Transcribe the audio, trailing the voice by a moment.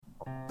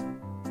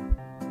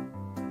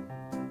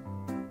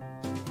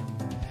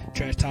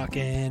Trash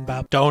talking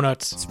about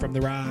donuts from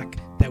the rock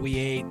that we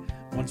ate.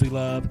 Ones we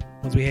love,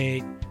 ones we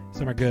hate.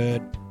 Some are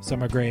good,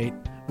 some are great.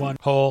 One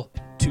whole,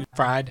 two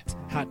fried,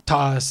 hot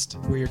tossed.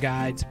 We're your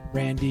guides,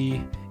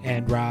 Randy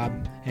and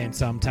Rob, and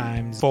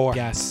sometimes four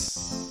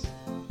guests.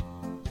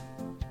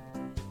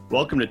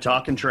 Welcome to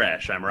Talking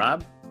Trash. I'm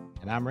Rob.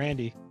 And I'm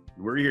Randy.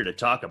 We're here to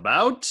talk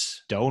about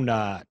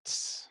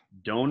Donuts.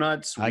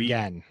 Donuts week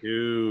Again.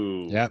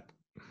 2. Yep.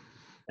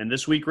 And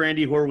this week,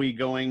 Randy, who are we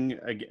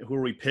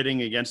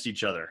pitting against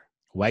each other?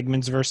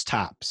 Wegmans versus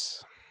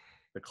Tops.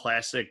 The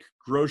classic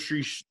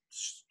grocery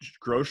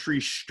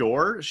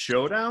store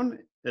showdown?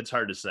 It's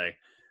hard to say.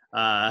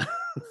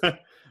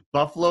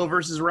 Buffalo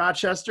versus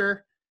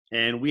Rochester.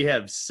 And we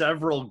have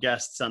several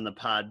guests on the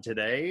pod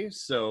today.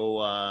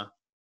 So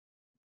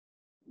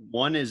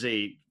one is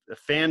a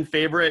fan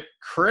favorite,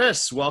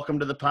 Chris. Welcome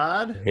to the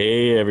pod.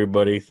 Hey,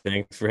 everybody.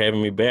 Thanks for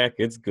having me back.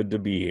 It's good to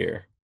be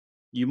here.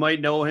 You might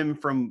know him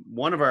from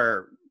one of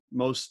our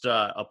most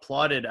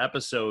applauded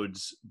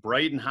episodes,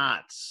 Brighton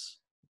Hots.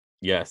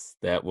 Yes,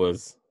 that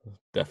was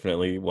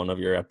definitely one of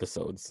your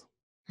episodes.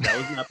 That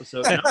was an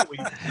episode. No,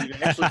 we've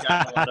actually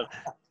got a lot of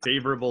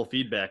favorable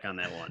feedback on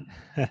that one.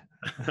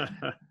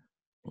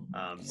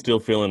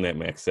 Still feeling that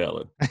Mac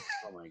salad.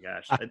 Oh my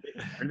gosh!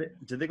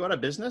 Did they go out of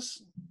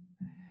business?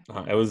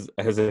 I was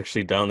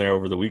actually down there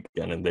over the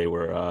weekend, and they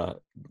were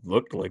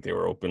looked like they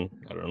were open.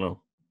 I don't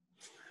know.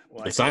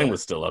 Well, the sign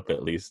was still up,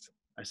 at least.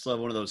 I still have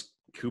one of those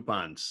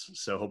coupons,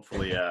 so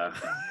hopefully,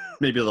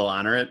 maybe they'll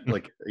honor it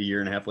like a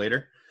year and a half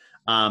later.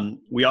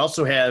 We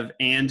also have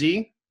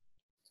Andy,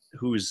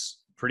 who's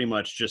pretty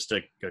much just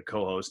a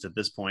co-host at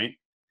this point.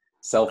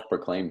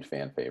 Self-proclaimed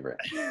fan favorite.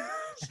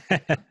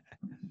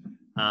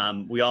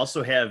 We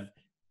also have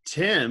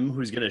Tim,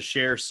 who's going to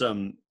share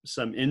some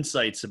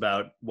insights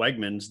about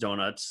Wegmans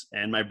donuts,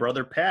 and my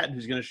brother Pat,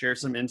 who's going to share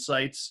some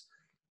insights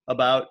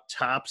about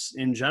Tops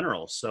in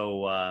general.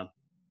 So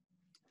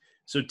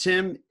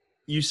Tim,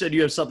 you said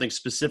you have something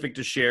specific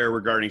to share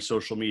regarding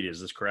social media. Is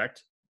this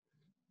correct?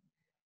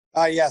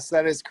 Yes,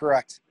 that is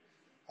correct.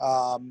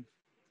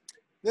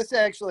 This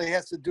actually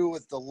has to do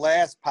with the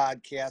last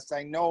podcast.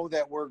 I know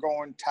that we're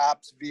going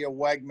Tops via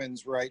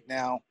Wegmans right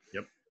now.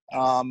 Yep.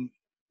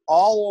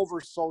 All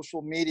over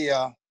social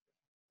media,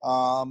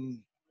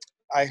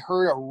 I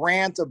heard a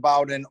rant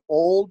about an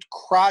old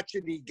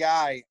crotchety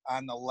guy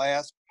on the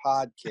last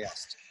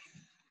podcast.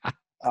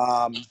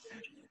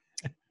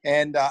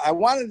 And I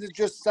wanted to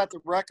just set the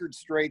record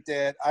straight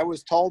that I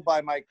was told by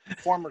my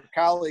former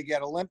colleague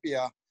at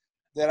Olympia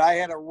that I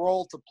had a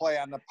role to play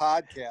on the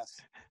podcast.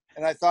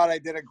 And I thought I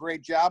did a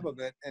great job of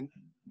it. And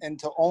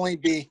to only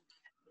be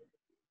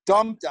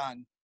dumped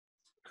on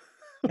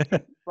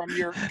from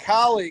your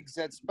colleagues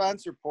at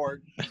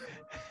Spencerport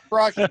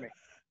crushed me.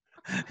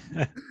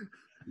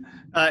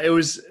 It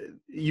was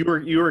you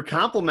were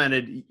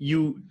complimented.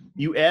 You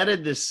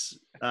added this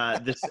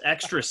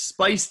extra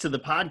spice to the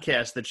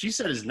podcast that she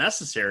said is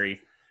necessary.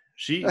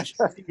 She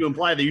seemed to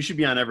imply that you should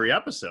be on every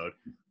episode.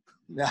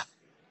 Yeah.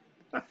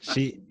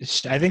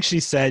 I think she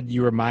said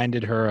you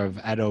reminded her of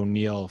Ed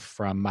O'Neill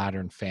from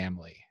Modern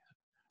Family.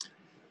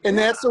 And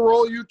that's the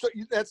role you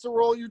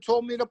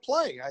told me to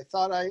play. I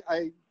thought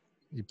I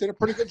did a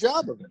pretty good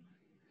job of it.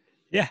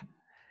 Yeah.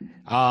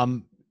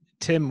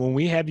 Tim, when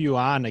we have you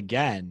on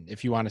again,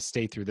 if you want to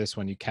stay through this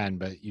one, you can,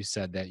 but you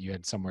said that you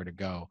had somewhere to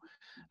go.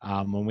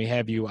 When we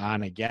have you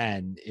on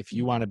again, if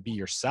you want to be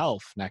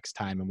yourself next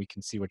time and we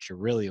can see what you're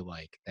really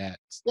like,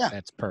 that's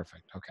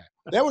perfect. Okay.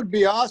 That would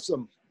be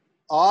awesome.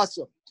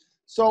 Awesome.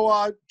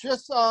 So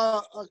just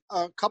a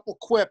couple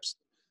quips.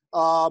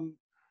 I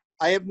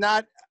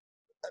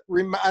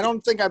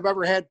don't think I've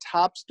ever had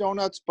Tops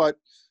donuts, but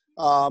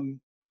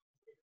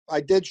I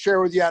did share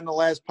with you on the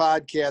last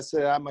podcast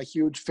that I'm a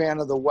huge fan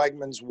of the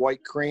Wegmans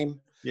white cream.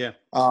 Yeah.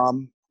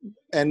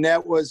 And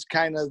that was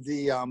kind of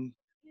the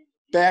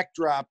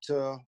backdrop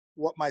to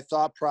what my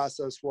thought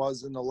process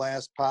was in the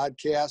last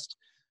podcast.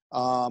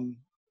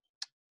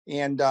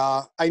 And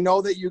I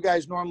know that you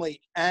guys normally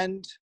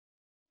end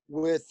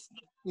with,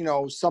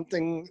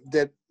 something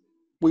that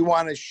we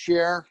want to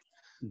share.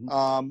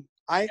 Mm-hmm.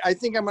 I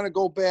think I'm going to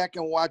go back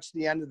and watch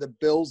the end of the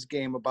Bills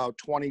game about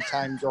 20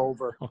 times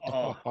over.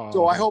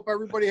 So I hope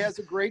everybody has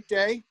a great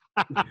day.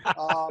 I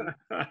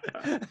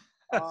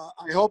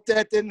hope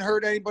that didn't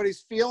hurt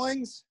anybody's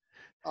feelings.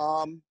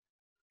 I'm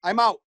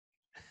out.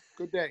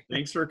 Good day.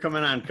 Thanks for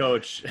coming on,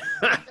 Coach.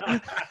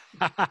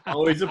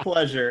 Always a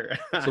pleasure.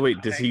 So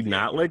wait, does he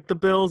not like the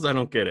Bills? I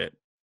don't get it.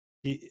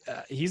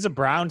 He's a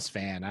Browns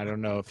fan. I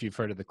don't know if you've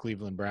heard of the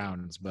Cleveland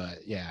Browns, but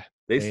yeah.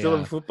 They still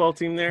have a football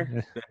team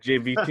there? That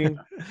JV team?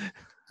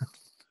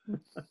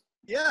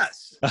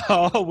 Yes.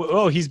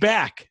 Oh, he's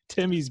back.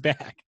 Timmy's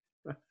back.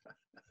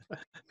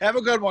 Have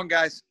a good one,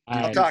 guys.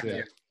 I'll talk to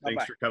you. Thanks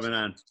Bye-bye. for coming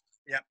on.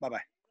 Yeah,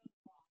 bye-bye.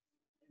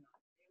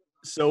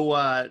 So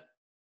a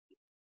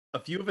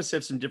few of us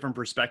have some different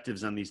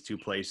perspectives on these two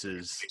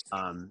places.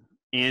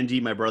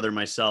 Andy, my brother, and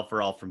myself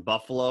are all from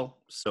Buffalo.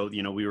 So,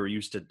 we were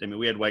used to,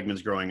 we had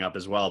Wegmans growing up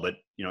as well, but,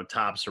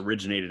 Tops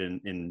originated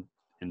in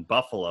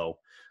Buffalo.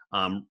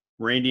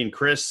 Randy and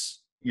Chris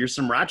you're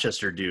some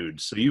Rochester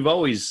dudes. So have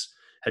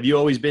you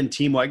always been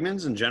Team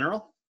Wegmans in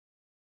general?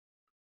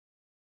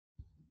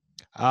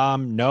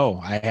 No,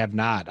 I have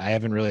not. I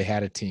haven't really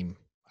had a team.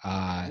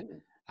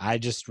 I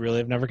just really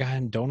have never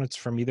gotten donuts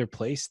from either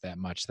place that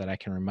much that I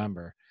can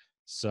remember.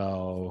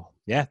 So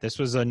yeah, this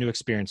was a new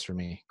experience for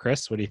me.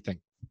 Chris, what do you think?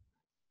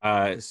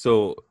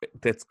 So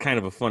that's kind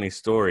of a funny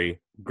story.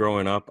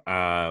 Growing up,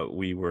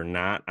 we were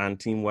not on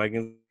Team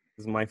Wegmans.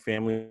 My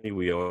family,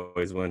 we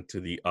always went to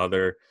the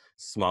other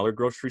smaller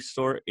grocery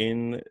store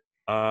in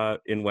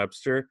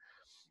Webster,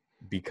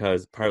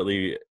 because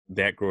partly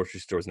that grocery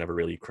store is never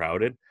really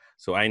crowded.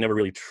 So I never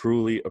really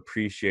truly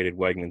appreciated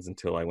Wegmans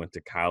until I went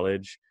to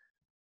college.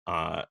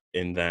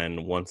 And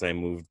then once I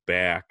moved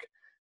back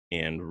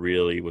and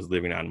really was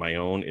living on my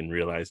own and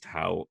realized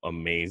how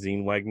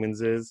amazing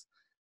Wegmans is,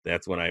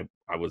 that's when I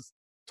was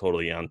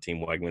totally on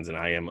Team Wegmans, and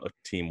I am a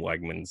Team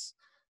Wegmans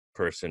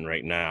person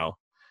right now.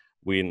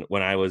 When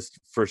I was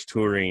first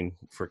touring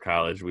for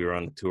college, we were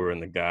on the tour,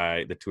 and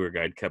the tour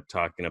guide kept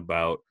talking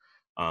about,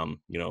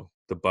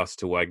 the bus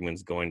to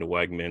Wegmans, going to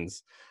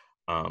Wegmans.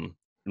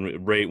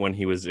 Right when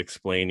he was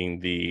explaining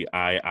the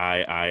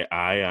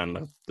I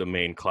on the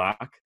main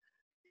clock,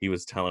 he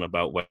was telling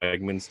about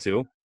Wegmans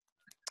too.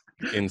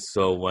 And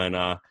so when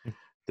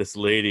this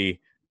lady,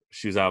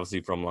 she was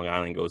obviously from Long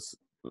Island, goes,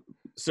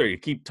 "Sir, you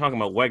keep talking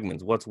about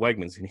Wegmans. What's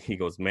Wegmans?" And he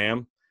goes,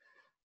 "Ma'am,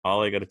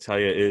 all I got to tell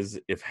you is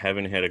if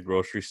heaven had a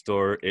grocery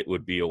store, it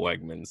would be a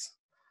Wegmans."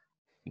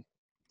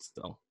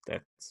 So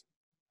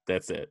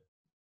that's it.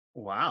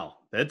 Wow.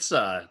 That's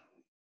a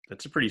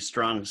pretty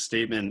strong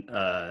statement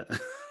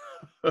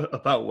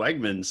about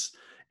Wegmans.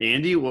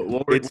 Andy,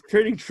 It's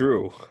pretty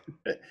true.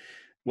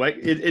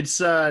 It's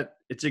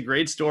a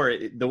great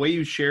story. The way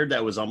you shared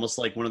that was almost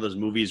like one of those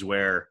movies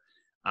where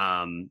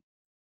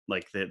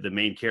like the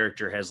main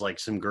character has like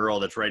some girl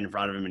that's right in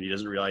front of him, and he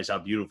doesn't realize how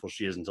beautiful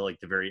she is until like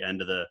the very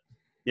end of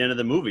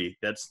the movie.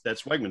 That's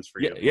Wegmans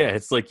for you. Yeah,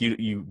 it's like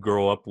you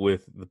grow up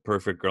with the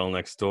perfect girl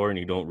next door, and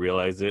you don't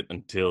realize it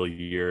until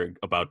you're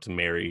about to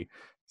marry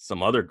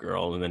some other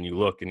girl, and then you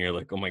look and you're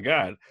like, "Oh my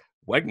God,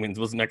 Wegmans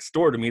was next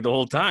door to me the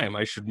whole time.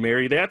 I should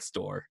marry that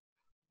store."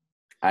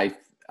 I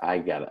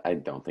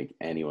don't think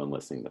anyone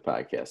listening to the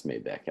podcast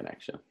made that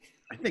connection.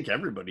 I think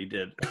everybody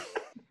did.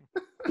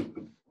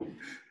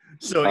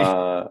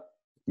 So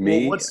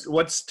me, well,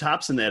 what's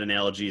tops in that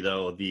analogy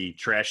though? The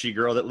trashy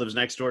girl that lives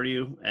next door to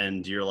you,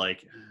 and you're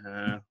like,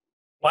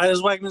 why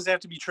does Wegmans have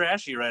to be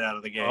trashy right out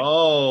of the gate?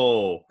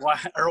 oh,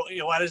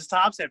 Why does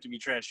Tops have to be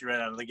trashy right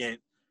out of the gate?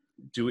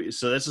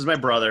 So this is my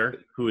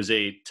brother who is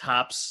a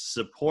Tops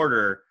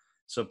supporter.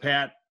 So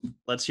Pat,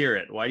 let's hear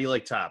it. Why do you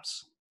like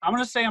Tops? I'm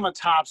going to say I'm a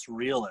Tops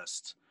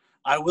realist.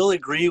 I will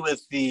agree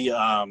with the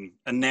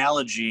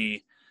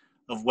analogy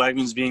of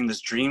Wegmans being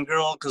this dream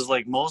girl, because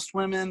like most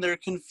women, they're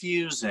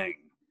confusing.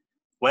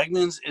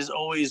 Wegmans is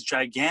always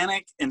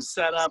gigantic and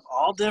set up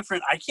all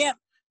different. I can't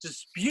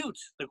dispute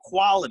the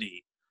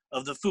quality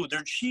of the food.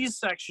 Their cheese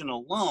section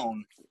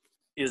alone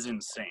is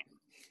insane.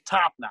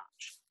 Top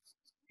notch.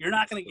 You're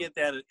not going to get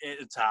that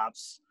at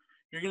Tops.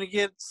 You're going to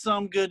get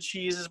some good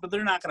cheeses, but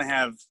they're not going to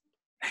have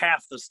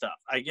half the stuff.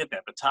 I get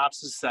that, but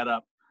Tops is set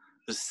up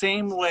the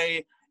same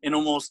way. In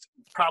almost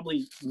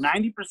probably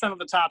 90% of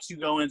the Tops you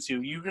go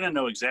into, you're going to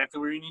know exactly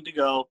where you need to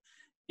go,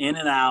 in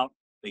and out.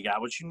 They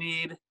got what you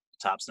need.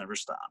 Tops never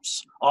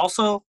stops.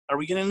 Also, are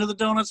we getting into the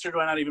donuts, or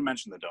do I not even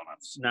mention the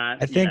donuts?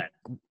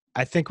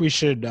 I think we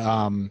should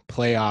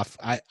play off.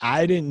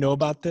 I didn't know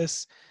about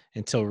this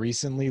until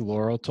recently.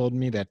 Laurel told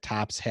me that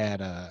Tops had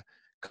a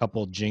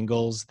couple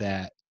jingles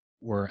that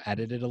were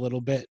edited a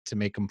little bit to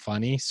make them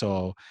funny.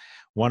 So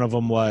one of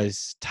them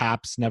was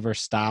 "Tops never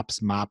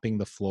stops mopping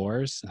the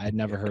floors." I'd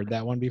never heard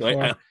that one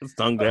before. I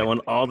sung that one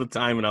all the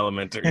time in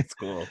elementary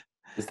school.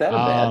 is that a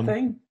bad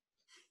thing?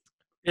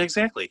 Yeah,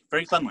 exactly.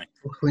 Very cleanly.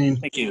 Clean.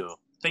 Thank you.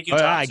 Thank you, Oh,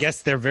 Tops. yeah, I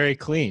guess they're very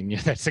clean.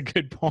 Yeah, that's a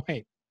good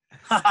point.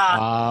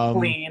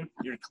 Clean.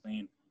 You're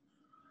clean.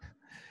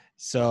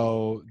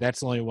 So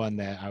that's the only one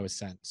that I was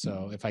sent.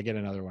 So if I get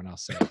another one, I'll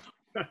say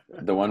it.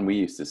 The one we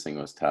used to sing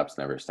was "Tops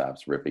never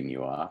stops ripping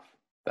you off."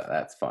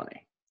 That's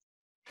funny.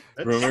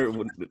 Remember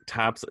when the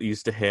Tops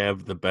used to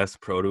have the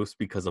best produce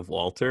because of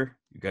Walter?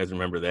 You guys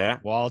remember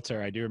that?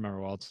 Walter, I do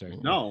remember Walter.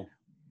 No.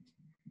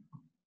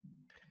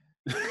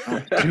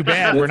 Too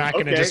bad we're not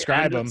going to Okay,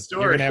 describe end of him.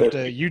 story. You're going to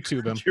have to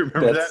YouTube him. Do you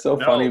remember That's that? so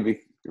No. funny.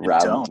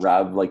 don't.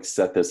 Rob like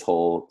set this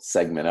whole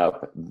segment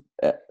up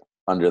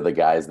under the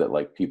guise that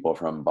like people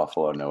from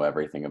Buffalo know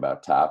everything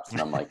about Tops, and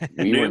I'm like,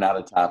 we were not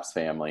a Tops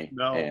family,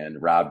 No. and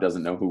Rob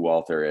doesn't know who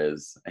Walter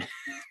is.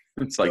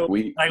 It's like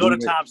I go to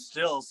Tops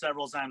still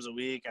several times a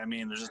week. I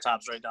mean, there's a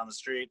Tops right down the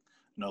street.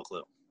 No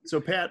clue.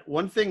 So Pat,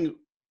 one thing,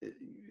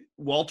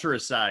 Walter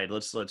aside,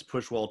 let's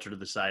push Walter to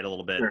the side a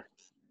little bit. Sure.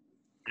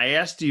 I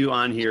asked you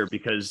on here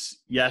because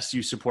yes,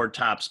 you support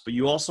Tops, but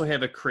you also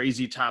have a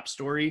crazy top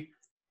story.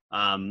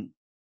 And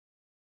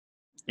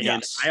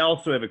Yes. I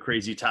also have a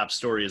crazy top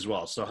story as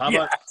well. So how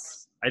about,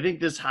 Yes. I think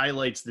this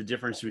highlights the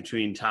difference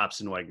between Tops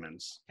and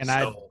Wegmans. And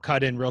I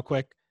cut in real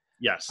quick.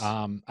 Yes.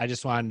 I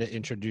just wanted to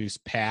introduce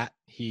Pat.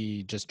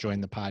 He just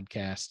joined the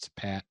podcast.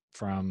 Pat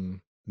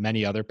from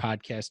many other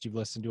podcasts you've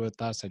listened to with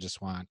us. I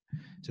just want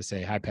to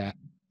say hi, Pat.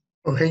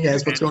 Oh, hey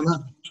guys, what's going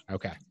on?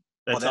 Okay.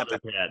 That's that other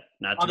Pat,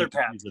 not to Other be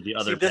Pat. confused with the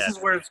other See, this Pat. is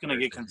where it's going to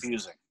get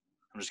confusing.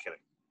 I'm just kidding.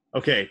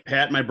 Okay,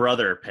 Pat, my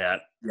brother, Pat.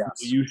 Yes.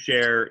 Will you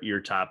share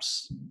your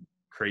Tops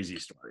crazy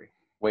story?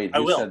 Wait, I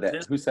who will. said that?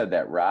 This- Who said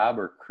that? Rob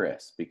or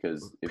Chris?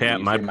 Because if Pat,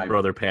 you my say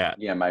brother Pat.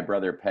 Yeah, my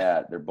brother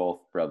Pat. They're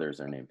both brothers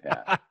are named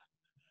Pat.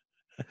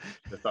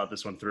 I thought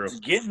this one through. It's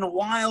getting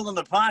wild on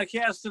the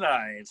podcast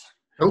tonight.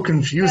 So That's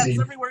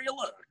confusing. everywhere you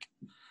look.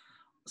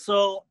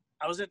 So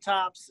I was at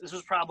Tops. This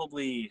was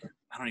probably,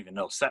 I don't even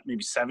know,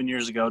 maybe 7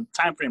 years ago.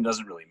 Time frame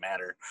doesn't really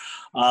matter.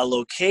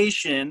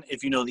 Location,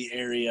 if you know the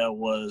area,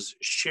 was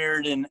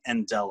Sheridan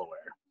and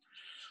Delaware.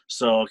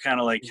 So kind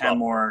of like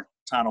Kenmore,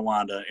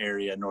 Tonawanda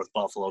area, North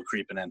Buffalo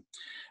creeping in.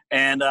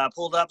 And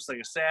pulled up. It's like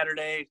a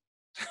Saturday,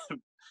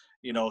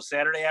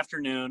 Saturday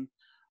afternoon.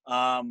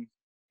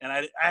 And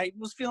I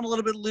was feeling a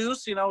little bit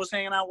loose, was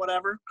hanging out,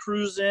 whatever,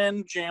 cruise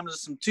in, jam to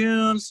some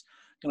tunes,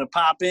 gonna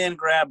pop in,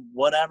 grab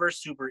whatever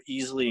super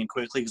easily and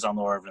quickly because I'll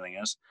know where everything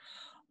is.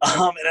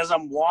 And as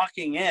I'm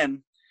walking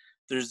in,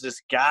 there's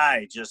this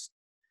guy just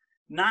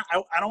I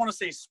don't want to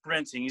say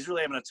sprinting. He's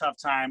really having a tough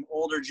time.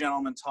 Older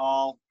gentleman,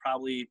 tall,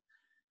 probably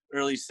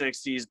early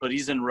 60s, but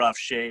he's in rough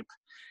shape.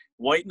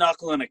 White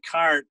knuckle in a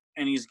cart,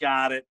 and he's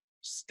got it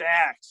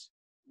stacked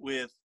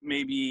with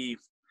maybe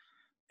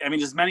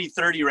as many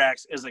 30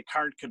 racks as a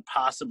cart could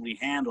possibly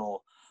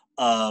handle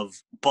of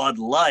Bud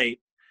Light.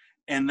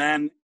 And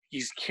then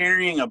he's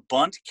carrying a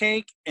bunt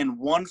cake and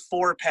 1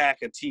 4-pack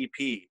of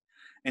TP.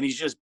 And he's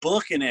just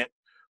booking it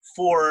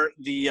for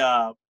this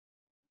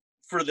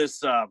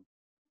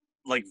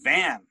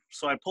van.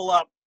 So I pull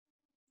up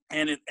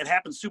and it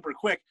happens super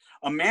quick.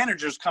 A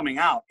manager's coming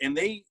out and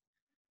they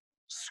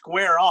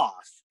square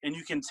off. And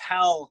you can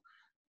tell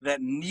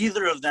that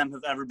neither of them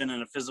have ever been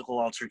in a physical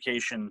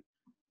altercation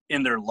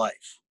in their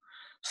life.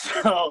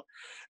 So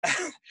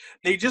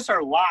they just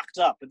are locked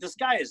up, but this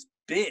guy is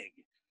big.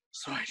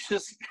 So I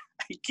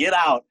get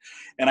out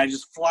and I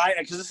just fly,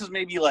 because this is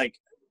maybe like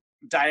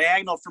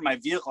diagonal from my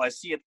vehicle. I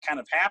see it kind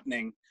of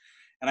happening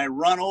and I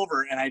run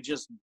over and I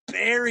just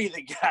bury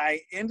the guy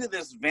into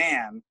this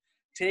van,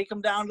 take him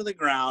down to the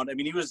ground.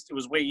 It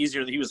was way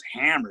easier that he was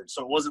hammered.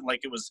 So it wasn't like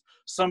it was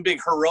some big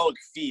heroic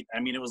feat.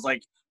 It was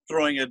like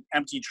throwing an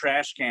empty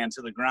trash can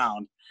to the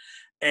ground.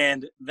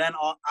 And then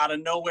out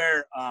of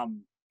nowhere,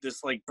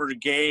 this like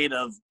brigade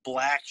of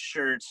black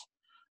shirt,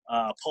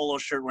 polo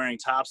shirt wearing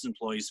Tops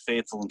employees,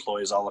 faithful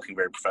employees, all looking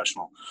very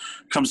professional,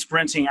 come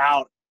sprinting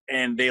out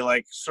and they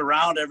like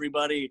surround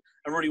everybody.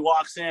 Everybody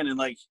walks in and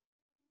like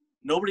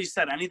nobody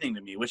said anything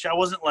to me, which I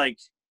wasn't like,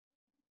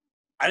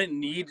 I didn't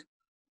need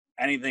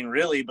anything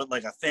really, but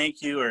like a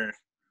thank you or,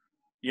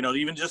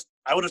 even just,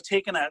 I would have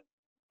taken a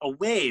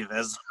wave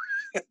as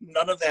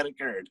none of that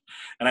occurred.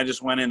 And I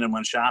just went in and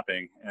went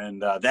shopping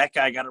and that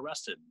guy got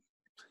arrested.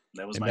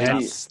 That was my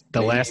That's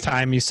the last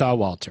time you saw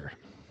Walter.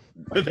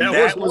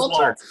 That was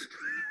Walter.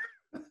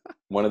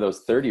 One of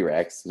those 30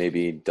 racks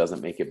maybe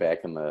doesn't make it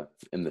back in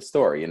the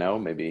store, maybe a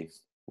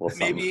little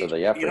something for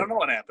the effort. You don't know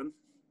what happened.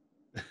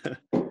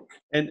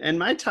 And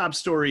my top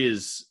story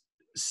is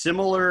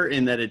similar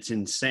in that it's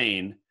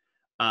insane.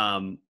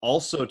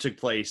 Also took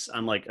place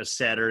on like a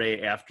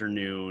Saturday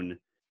afternoon.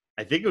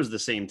 I think it was the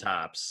same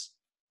Tops.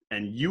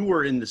 And you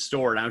were in the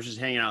store and I was just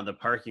hanging out in the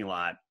parking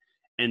lot.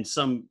 And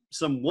some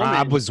woman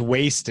Rob was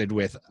wasted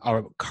with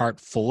a cart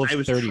full of 30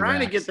 racks. I was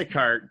trying to get the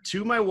cart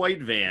to my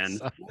white van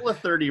full of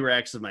 30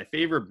 racks of my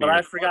favorite beer. But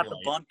I forgot the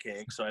bunt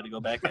cake, so I had to go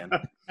back in.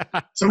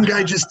 Some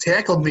guy just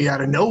tackled me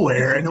out of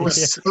nowhere, and it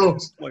was so.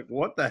 Like,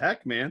 what the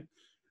heck, man?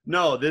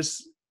 No,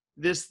 this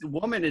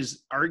woman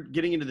is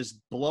getting into this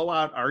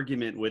blowout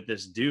argument with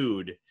this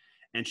dude,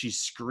 and she's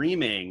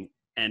screaming,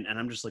 and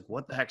I'm just like,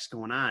 what the heck's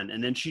going on?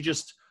 And then she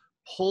just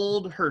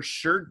pulled her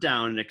shirt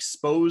down and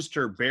exposed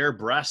her bare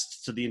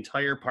breasts to the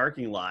entire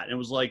parking lot. And it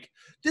was like,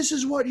 this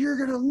is what you're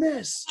going to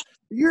miss.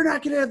 You're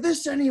not going to have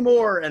this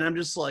anymore. And I'm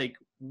just like,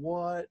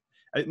 what?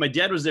 My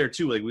dad was there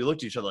too. Like we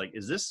looked at each other like,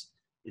 is this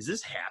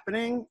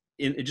happening?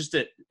 They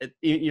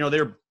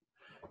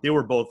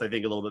were both, I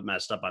think, a little bit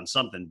messed up on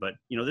something, but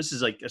this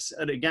is like, a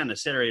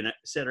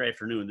Saturday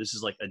afternoon. This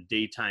is like a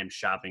daytime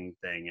shopping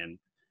thing. And,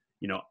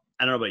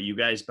 I don't know about you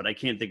guys, but I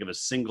can't think of a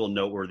single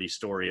noteworthy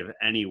story of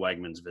any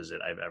Wegmans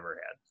visit I've ever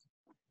had.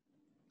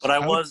 But I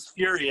was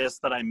furious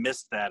that I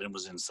missed that and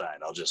was inside.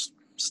 I'll just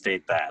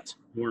state that.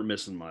 We weren't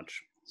missing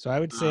much. So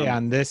I would say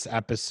on this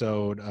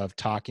episode of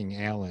Talking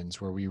Allen's,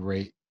 where we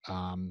rate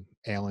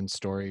Allen's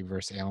story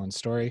versus Allen's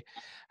story,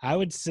 I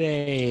would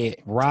say,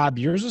 Rob,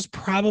 yours was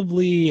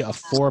probably a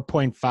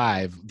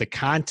 4.5. The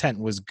content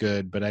was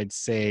good, but I'd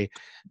say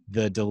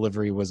the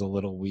delivery was a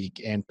little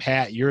weak. And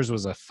Pat, yours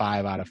was a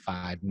 5 out of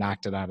 5.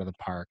 Knocked it out of the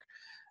park.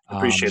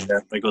 Appreciate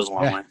that. That goes a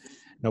long way.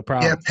 No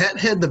problem. Yeah, Pat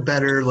had the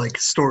better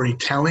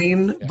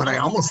storytelling, but I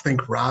almost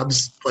think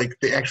Rob's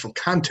the actual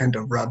content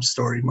of Rob's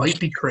story might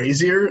be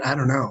crazier. I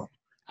don't know.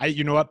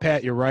 You know what,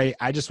 Pat, you're right.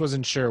 I just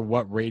wasn't sure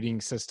what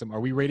rating system. Are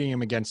we rating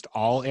him against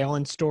all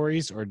Allen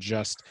stories or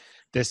just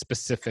this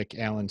specific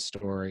Allen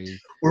story?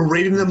 We're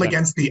rating them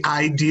against the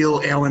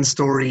ideal Allen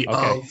story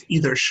Okay. of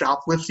either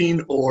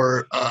shoplifting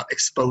or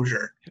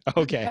exposure.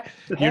 Okay.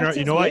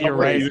 You know what? You're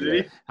right.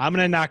 Nudity? I'm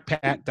going to knock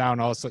Pat down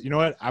also. You know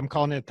what? I'm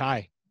calling it a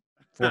tie.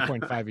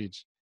 4.5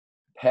 each.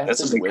 Pat's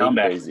That's a is big way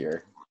comeback.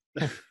 crazier.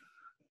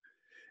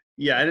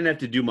 Yeah, I didn't have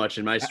to do much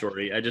in my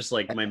story. I just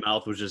like my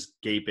mouth was just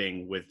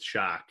gaping with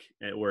shock,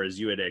 whereas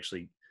you had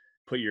actually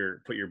put your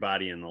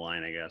body in the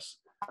line, I guess.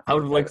 I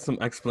would like some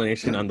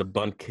explanation on the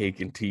bunt cake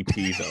and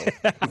TP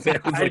though.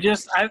 That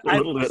was like a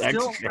little bit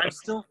extra. I've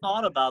still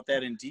thought about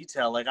that in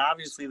detail. Like,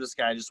 obviously, this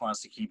guy just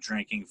wants to keep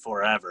drinking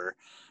forever.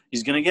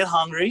 He's gonna get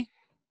hungry,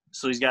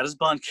 so he's got his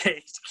bunt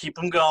cake to keep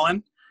him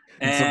going.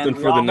 And something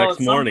we for the all know next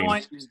at some morning.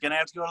 point, he's gonna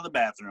have to go to the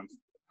bathroom.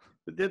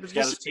 But He's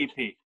got his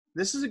TP.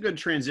 this is a good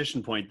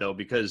transition point though,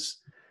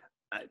 because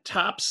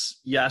Tops,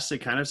 yes, it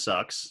kind of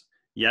sucks.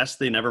 Yes,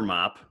 they never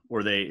mop,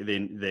 or they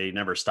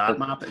never stop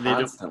mopping. They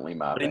don't, Constantly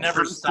But he mopping.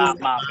 never stopped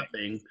mopping.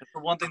 mopping. That's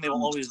the one thing they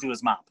will always do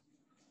is mop.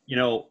 You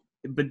know,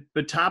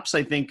 but Tops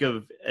I think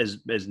of as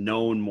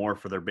known more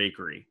for their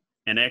bakery.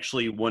 And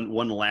actually,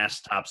 one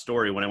last top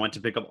story, when I went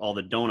to pick up all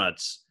the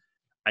donuts,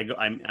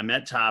 I'm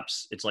at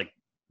Tops. It's like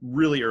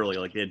really early,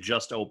 like they had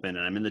just opened,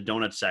 and I'm in the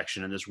donut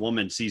section, and this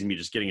woman sees me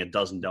just getting a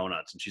dozen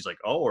donuts, and she's like,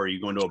 "Oh, are you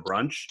going to a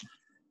brunch?"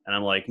 And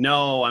I'm like,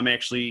 "No, I'm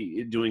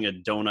actually doing a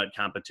donut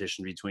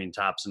competition between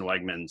Tops and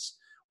Wegmans,"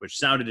 which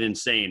sounded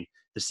insane.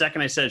 The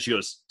second I said it, she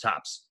goes,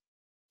 "Tops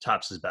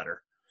is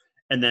better."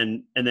 And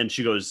then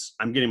she goes,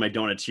 "I'm getting my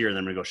donuts here, and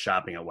then I'm gonna go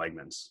shopping at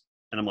Wegmans."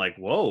 And I'm like,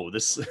 "Whoa,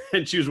 this!"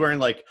 And she was wearing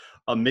like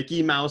a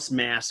Mickey Mouse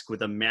mask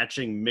with a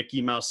matching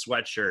Mickey Mouse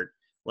sweatshirt.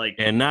 Like,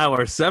 And now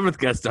our seventh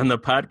guest on the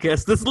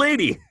podcast, this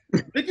lady.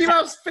 Mickey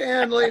Mouse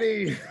fan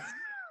lady.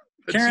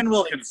 But Karen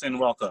Wilkinson,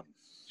 welcome.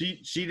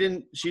 she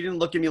didn't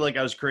look at me like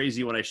I was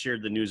crazy when I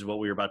shared the news of what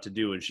we were about to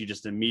do, and she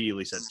just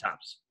immediately said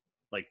Tops,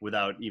 like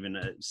without even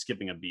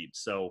skipping a beat.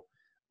 So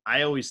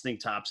I always think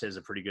Tops has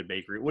a pretty good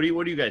bakery. What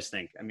do you guys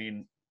think? I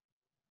mean,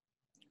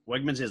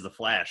 Wegmans has the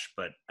flash,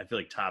 but I feel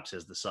like Tops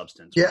has the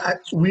substance. Yeah,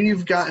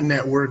 we've gotten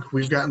at work,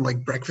 we've gotten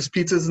like breakfast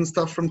pizzas and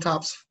stuff from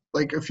Tops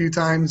like a few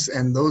times,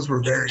 and those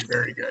were very,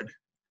 very good.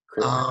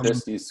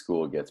 Christie's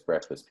school gets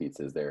breakfast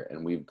pizzas there,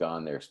 and we've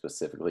gone there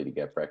specifically to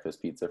get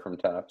breakfast pizza from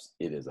Tops.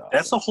 It is awesome.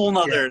 That's a whole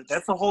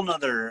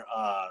nother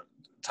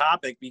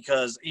topic,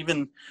 because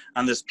even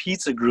on this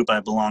pizza group I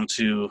belong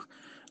to,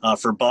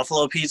 for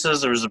Buffalo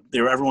pizzas,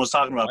 everyone was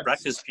talking about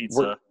breakfast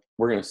pizza.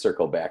 We're going to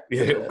circle back to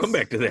Yeah, this come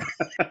back to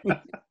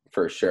that.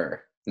 for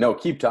sure. No,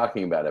 keep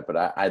talking about it,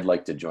 but I'd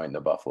like to join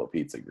the Buffalo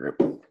Pizza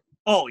group.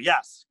 Oh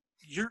yes,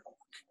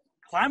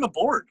 climb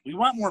aboard. We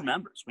want more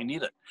members. We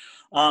need it.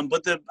 And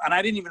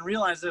I didn't even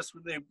realize this.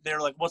 They were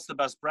like, "What's the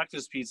best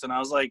breakfast pizza?" And I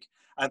was like,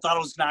 I thought it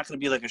was not going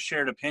to be like a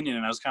shared opinion.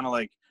 And I was kind of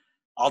like,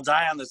 I'll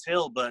die on this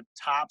hill, but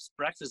Tops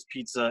breakfast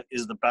pizza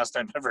is the best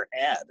I've ever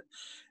had.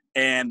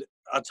 And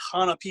a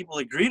ton of people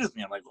agreed with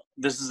me. I'm like,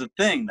 this is a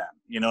thing then.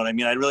 You know what I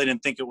mean? I really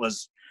didn't think it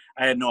was.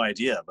 I had no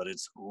idea, but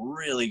it's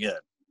really good.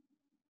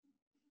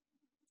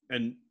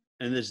 And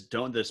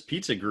this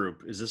pizza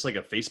group, is this like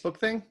a Facebook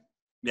thing?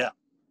 Yeah.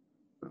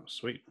 Oh,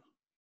 sweet.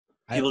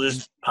 People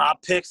just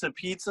pop pics of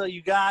pizza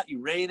you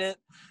rate it.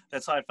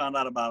 That's how I found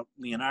out about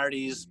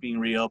Leonardi's being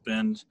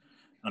reopened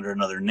under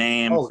another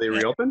name. Oh, they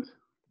reopened?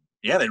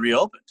 Yeah, they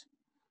reopened.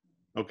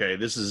 Okay,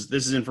 this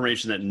is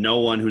information that no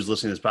one who's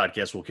listening to this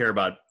podcast will care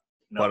about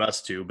but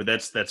us two, but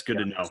that's good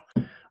to know.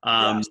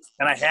 Yes.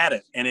 And I had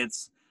it, and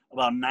it's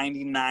about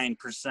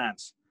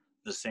 99%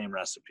 the same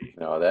recipe.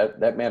 No,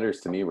 that matters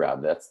to me,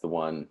 Rob. That's the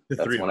one.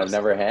 That's three of one us. I've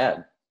never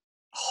had.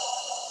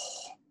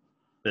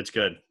 That's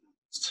good.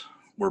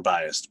 We're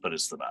biased, but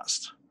it's the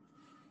best.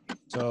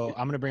 So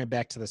I'm going to bring it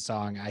back to the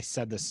song. I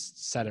said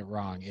it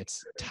wrong.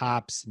 It's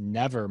Tops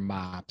never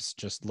mops.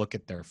 Just look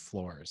at their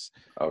floors.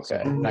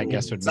 Okay. So I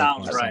guess would make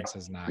Sounds more right.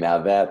 sense as not. Now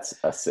that's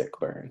a sick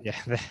burn. Yeah.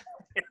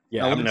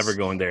 Yeah, I'm never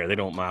going there. They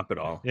don't mop at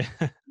all. Yeah.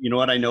 You know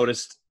what I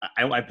noticed?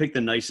 I picked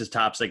the nicest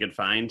Tops I could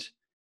find,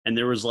 and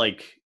there was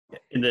like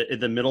in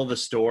the middle of the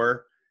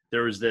store,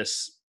 there was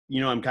this.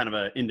 You know, I'm kind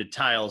of into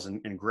tiles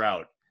and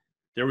grout.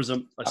 There was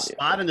a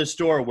spot in the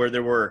store where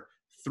there were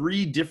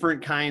 3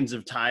 different kinds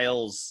of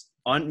tiles,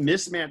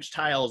 mismatched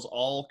tiles,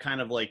 all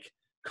kind of like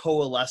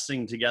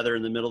coalescing together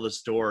in the middle of the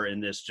store in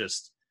this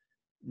just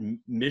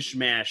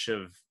mishmash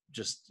of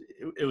just,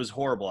 it was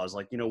horrible. I was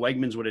like,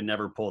 Wegmans would have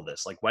never pulled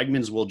this. Like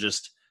Wegmans will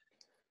just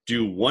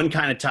do one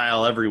kind of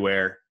tile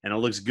everywhere and it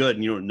looks good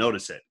and you don't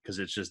notice it because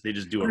they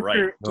just do it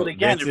right. But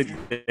again,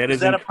 that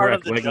is that a part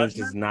of incorrect. the Wegmans judgment?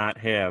 does not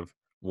have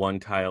one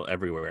tile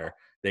everywhere.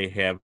 They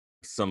have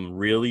some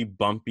really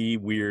bumpy,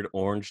 weird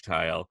orange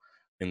tile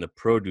in the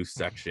produce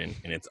section,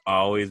 and it's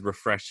always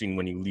refreshing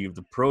when you leave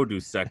the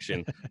produce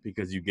section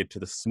because you get to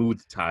the smooth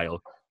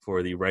tile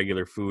for the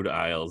regular food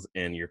aisles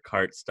and your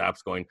cart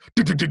stops going.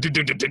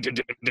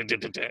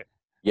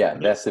 Yeah,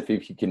 that's if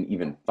you can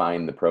even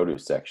find the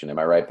produce section. Am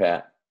I right,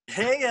 Pat?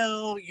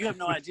 Heyo, you have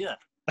no idea.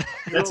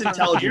 That's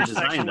intelligent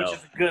design, which though. is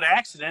a good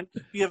accident.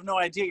 You have no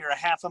idea you're a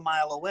half a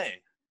mile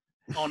away.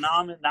 Oh, now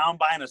I'm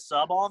buying a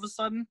sub all of a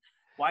sudden.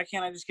 Why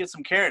can't I just get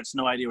some carrots?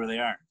 No idea where they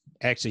are.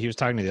 Actually, he was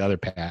talking to the other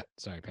Pat.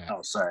 Sorry, Pat.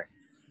 Oh, sorry.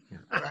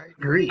 I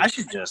agree. I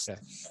should just.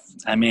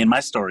 I mean, my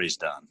story's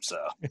done. So.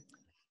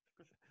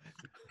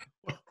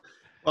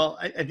 Well,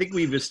 I think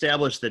we've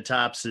established that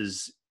Tops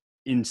is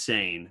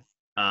insane.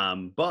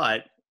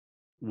 But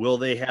will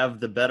they have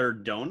the better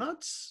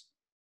donuts?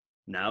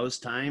 Now's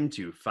time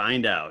to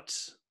find out.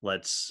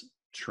 Let's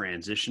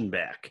transition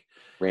back.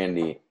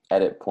 Randy,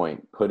 edit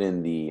point, put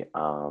in the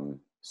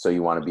so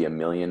you want to be a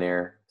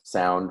millionaire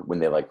sound when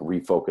they like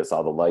refocus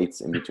all the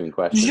lights in between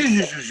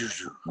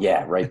questions.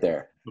 Yeah, right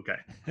there. Okay.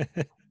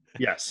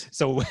 Yes.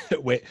 So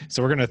wait,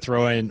 so we're gonna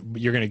throw in.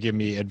 You're gonna give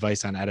me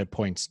advice on edit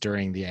points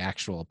during the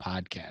actual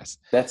podcast.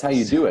 That's how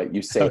you do it.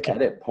 You say Okay.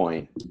 edit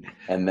point,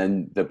 and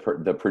then the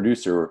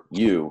producer,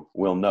 you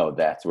will know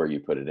that's where you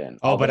put it in.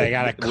 Oh, but Although, I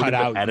gotta Would cut the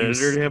out.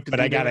 editor have to But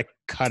do I gotta that?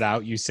 cut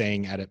out you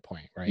saying edit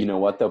point, right? you know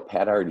what though?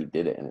 Pat already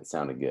did it, and it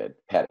sounded good.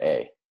 Pat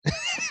A.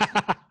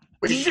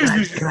 Wait,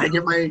 can I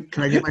get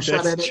my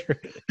shot at That's it?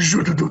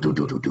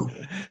 true.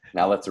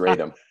 Now let's rate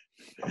them.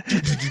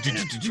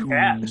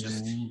 Yeah,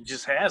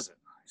 just has it.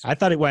 I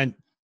thought it went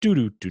doo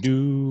doo doo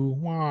doo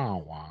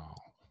wow wow.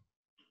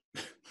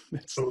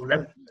 That's, So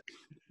that's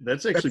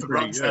that's actually the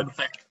pretty wrong good. sound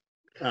effect.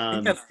 I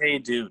think that's hey,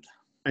 dude.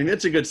 I think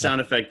that's a good sound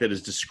effect that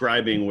is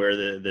describing where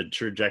the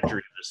trajectory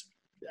of this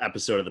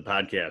episode of the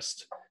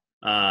podcast.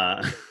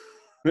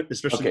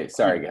 Especially. Okay,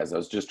 sorry guys, I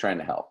was just trying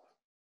to help.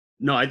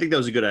 No, I think that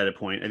was a good edit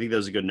point. I think that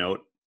was a good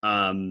note.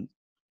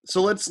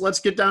 So let's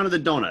get down to the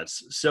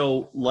donuts.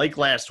 So like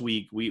last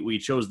week, we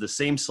chose the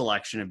same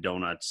selection of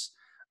donuts.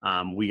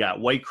 We got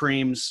white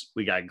creams,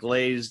 we got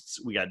glazed,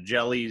 we got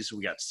jellies,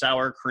 we got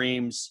sour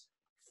creams,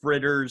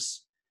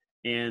 fritters,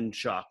 and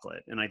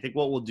chocolate. And I think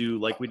what we'll do,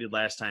 like we did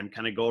last time,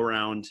 kind of go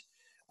around,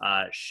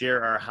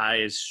 share our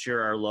highs,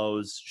 share our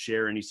lows,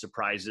 share any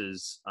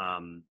surprises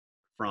from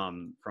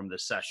the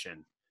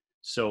session.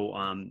 So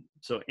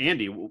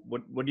Andy,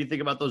 what do you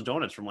think about those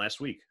donuts from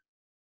last week?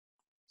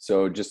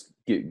 So just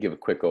give a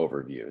quick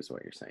overview is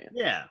what you're saying.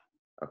 Yeah.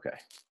 Okay.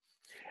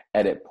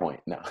 Edit point.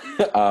 No.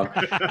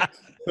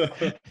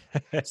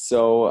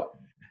 So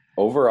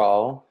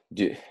overall,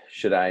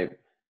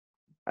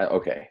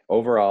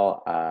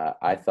 overall,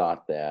 I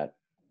thought that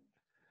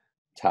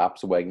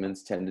Tops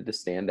Wegmans tended to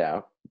stand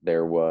out.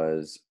 There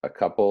was a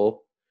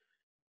couple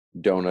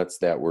donuts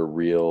that were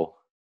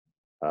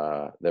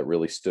that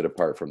really stood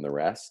apart from the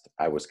rest.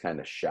 I was kind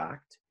of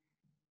shocked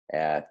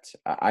at,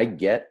 I'll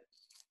get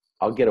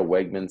a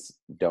Wegmans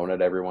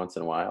donut every once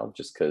in a while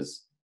just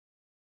because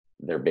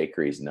their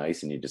bakery is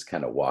nice and you just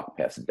kind of walk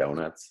past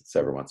donuts. So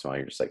every once in a while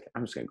you're just like,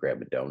 I'm just going to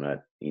grab a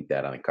donut, eat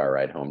that on a car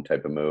ride home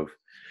type of move.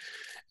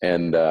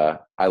 And I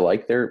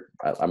like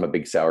I'm a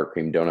big sour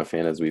cream donut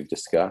fan, as we've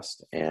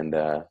discussed. And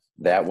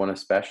that one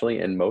especially,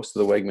 and most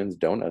of the Wegmans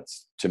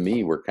donuts to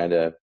me were kind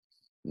of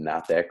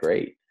not that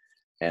great.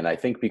 And I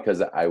think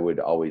because I would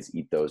always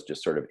eat those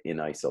just sort of in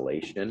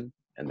isolation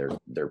and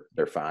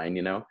they're fine,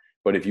 you know,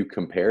 but if you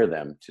compare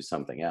them to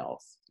something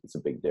else, it's a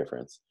big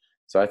difference.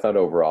 So I thought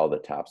overall the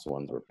Tops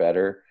ones were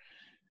better.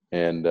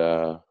 And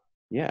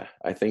yeah,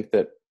 I think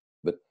that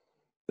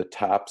the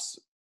Tops,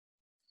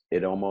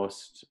 it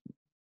almost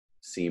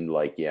seemed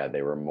like, yeah,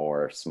 they were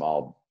more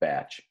small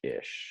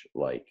batch-ish.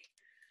 Like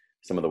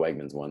some of the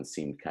Wegmans ones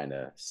seemed kind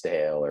of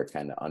stale or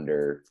kind of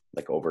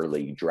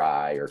overly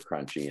dry or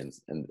crunchy.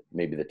 And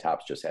maybe the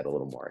Tops just had a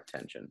little more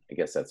attention. I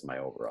guess that's my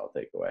overall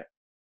takeaway.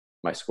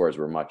 My scores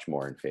were much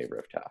more in favor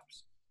of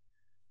Tops.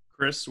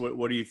 Chris,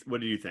 what do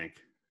you think?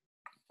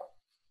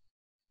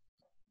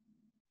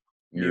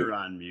 You're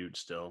on mute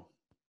still.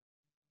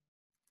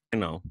 I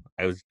know.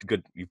 I was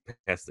good. You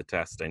passed the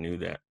test. I knew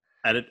that.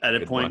 Edit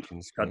Good point. watching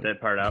the Cut screen. that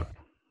part out.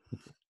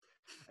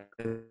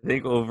 I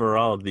think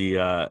overall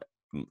the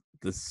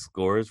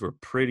scores were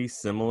pretty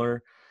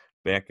similar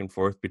back and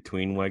forth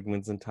between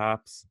Wegmans and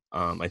Tops.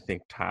 I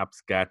think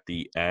Tops got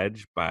the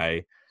edge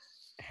by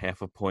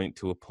half a point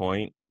to a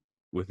point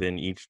within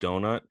each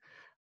donut.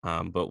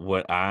 But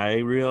what I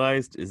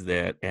realized is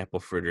that apple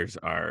fritters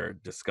are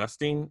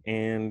disgusting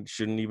and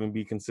shouldn't even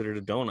be considered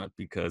a donut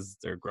because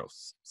they're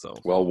gross. So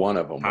Well, one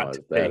of them Hot was,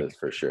 that take. is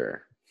for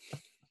sure.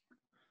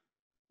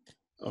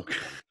 Okay.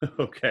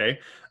 Okay.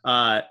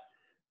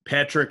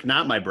 Patrick,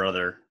 not my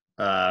brother.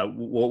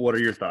 What are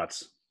your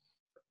thoughts?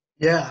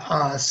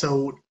 Yeah,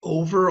 so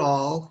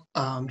overall,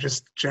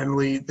 just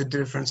generally the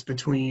difference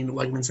between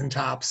Wegmans and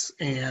Tops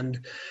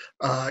and,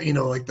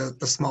 like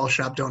the small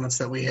shop donuts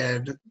that we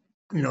had,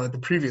 at the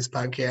previous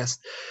podcast,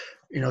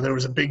 there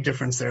was a big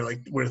difference there,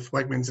 like with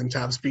Wegmans and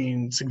Tops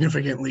being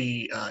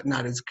significantly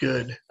not as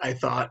good, I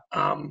thought.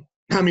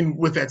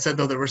 With that said,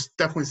 though, there was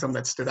definitely some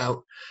that stood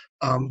out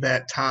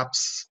that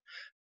Tops,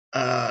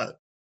 I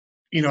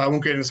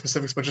won't get into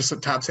specifics, but just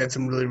that Tops had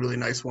some really, really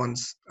nice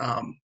ones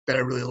that I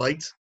really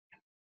liked.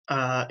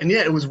 And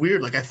yeah, it was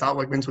weird. Like I thought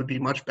Wegmans would be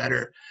much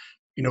better.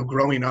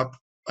 Growing up,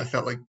 I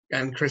felt like,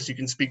 and Chris, you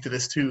can speak to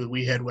this too.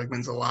 We had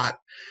Wegmans a lot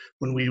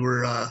when we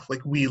were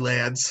like wee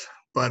lads,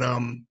 But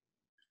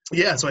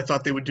yeah, so I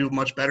thought they would do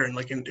much better, and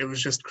like, and it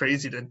was just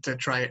crazy to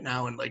try it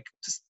now and like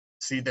just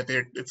see that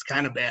it's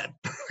kind of bad.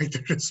 Like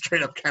they're just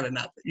straight up kind of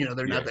not,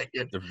 they're not that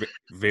good. They're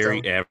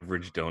very So-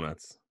 average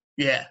donuts.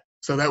 Yeah,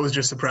 so that was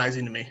just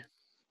surprising to me.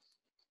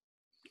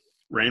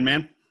 Rain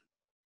Man.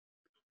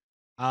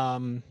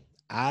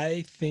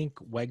 I think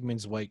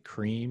Wegmans white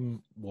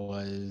cream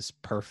was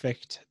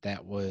perfect.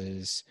 That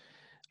was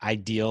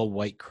ideal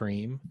white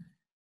cream.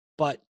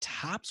 But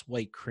Topps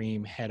white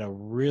cream had a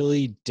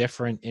really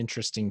different,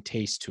 interesting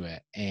taste to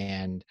it.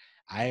 And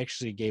I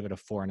actually gave it a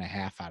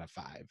 4.5 out of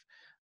 5.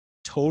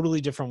 Totally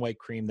different white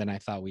cream than I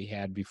thought we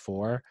had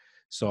before.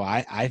 So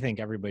I think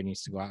everybody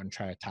needs to go out and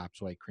try a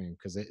Topps white cream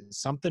because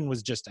something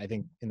was just, I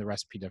think, in the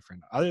recipe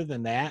different. Other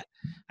than that,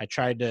 I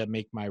tried to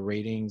make my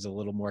ratings a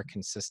little more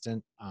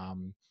consistent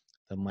than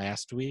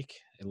last week.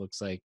 It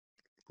looks like,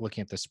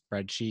 looking at the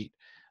spreadsheet,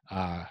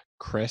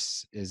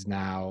 Chris is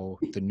now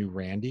the new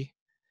Randy.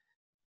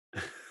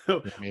 You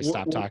want me to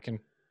stop talking?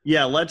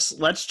 Yeah,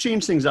 let's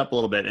change things up a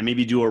little bit and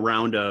maybe do a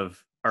round of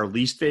our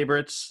least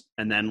favorites,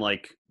 and then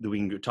like we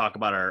can talk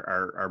about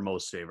our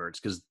most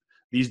favorites, because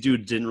these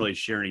dudes didn't really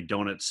share any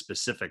donut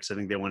specifics. I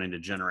think they went into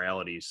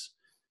generalities.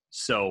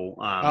 So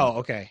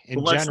okay. In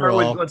let's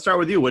general, let's start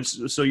with you.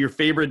 What's your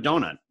favorite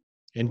donut?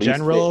 In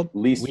general,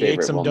 least we ate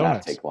favorite some will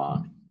donuts. not take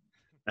long.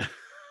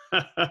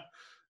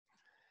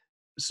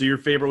 So your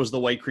favorite was the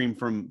white cream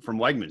from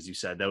Wegmans. You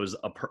said that was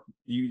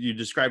you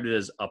described it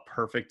as a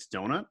perfect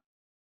donut.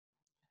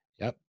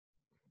 Yep.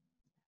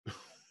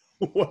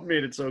 What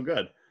made it so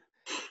good?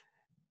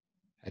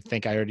 I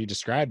think I already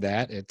described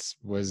that. It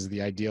was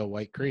the ideal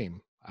white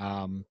cream.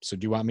 So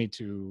do you want me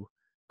to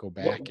go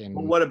back and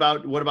what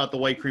about the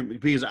white cream?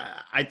 Because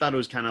I thought it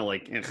was kind of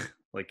like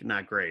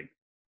not great.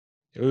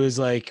 it was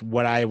like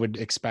what I would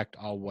expect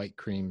all white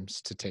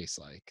creams to taste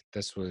like.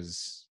 This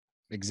was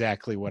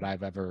exactly what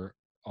I've ever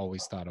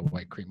always thought a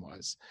white cream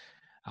was.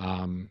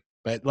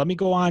 But let me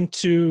go on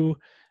to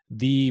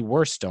the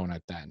worst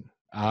donut then,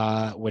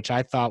 which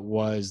I thought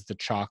was the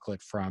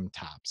chocolate from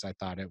Topps. I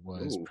thought it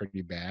was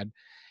pretty bad.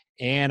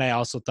 And I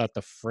also thought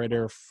the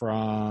fritter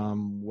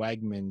from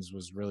Wegmans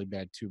was really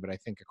bad too, but I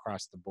think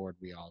across the board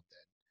we all did.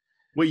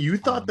 Wait, you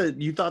thought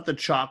the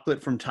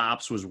chocolate from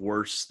Topps was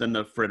worse than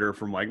the fritter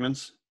from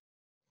Wegmans?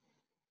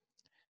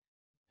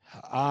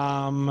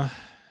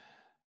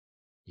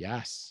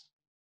 Yes.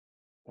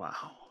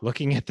 Wow.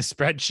 Looking at the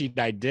spreadsheet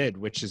I did,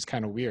 which is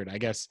kind of weird. I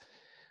guess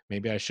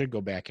maybe I should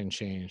go back and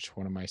change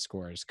one of my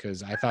scores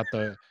because I thought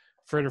the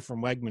fritter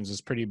from Wegmans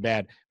was pretty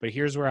bad. But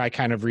here's where I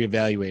kind of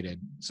reevaluated.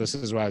 So this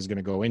is what I was going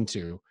to go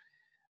into.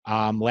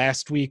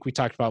 Last week we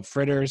talked about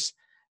fritters.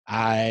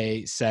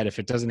 I said if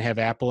it doesn't have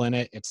apple in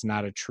it, it's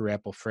not a true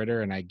apple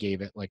fritter, and I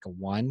gave it like a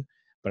 1.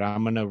 But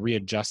I'm going to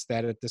readjust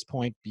that at this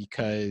point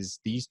because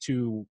these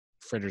two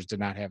fritters did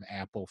not have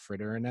apple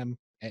fritter in them.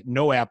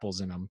 No apples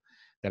in them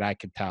that I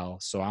could tell.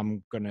 So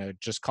I'm going to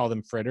just call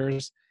them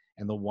fritters.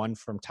 And the one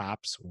from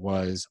Topps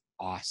was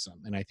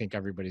awesome. And I think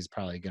everybody's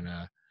probably going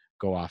to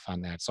go off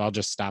on that. So I'll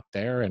just stop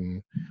there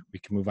and we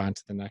can move on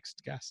to the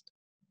next guest.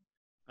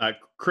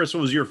 Chris,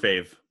 what was your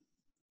fave?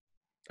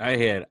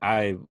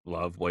 I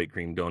love white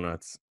cream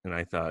donuts, and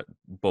I thought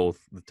both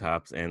the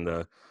Topps and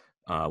the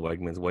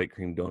Wegmans white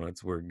cream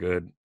donuts were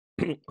good.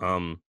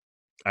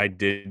 I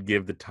did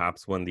give the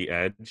Topps one the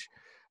edge.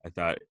 I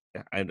thought,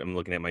 I'm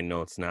looking at my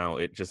notes now,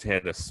 it just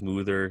had a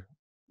smoother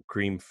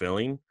cream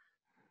filling.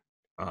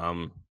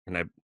 And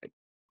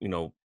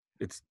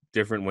it's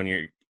different when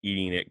you're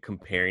eating it,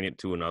 comparing it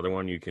to another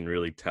one. You can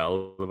really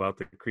tell about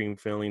the cream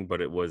filling,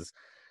 but it was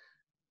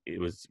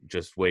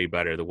just way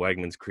better. The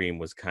Wegmans cream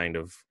was kind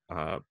of,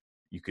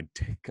 you could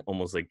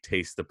almost like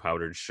taste the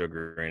powdered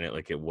sugar in it.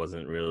 Like it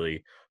wasn't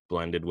really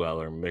blended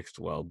well or mixed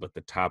well, but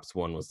the Topps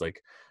one was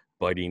like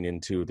biting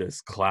into this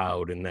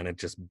cloud, and then it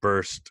just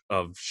burst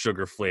of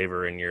sugar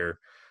flavor in your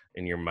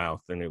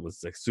mouth, and it was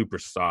like super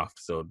soft.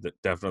 So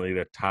definitely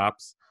the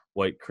Topps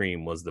white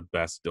cream was the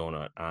best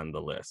donut on the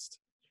list.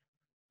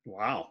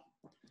 Wow.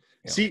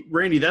 Yeah. See,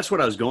 Randy, that's what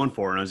I was going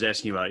for, and I was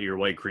asking about your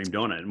white cream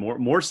donut.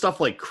 More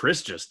stuff like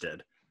Chris just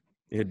did.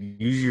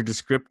 Use your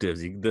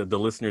descriptives. The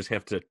listeners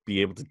have to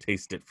be able to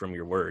taste it from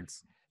your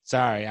words.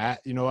 Sorry,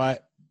 you know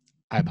what?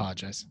 I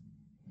apologize.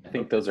 I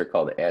think those are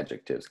called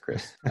adjectives,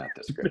 Chris, not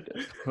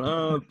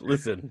descriptives.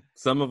 Listen,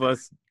 some of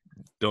us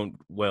don't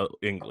well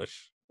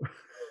English.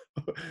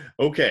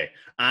 Okay,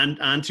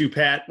 on to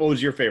Pat. What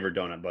was your favorite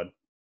donut, bud?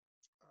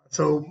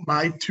 So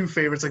my two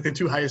favorites, like the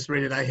two highest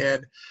rated I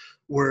had,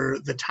 were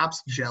the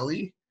Topps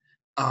jelly.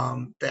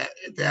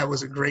 That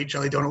was a great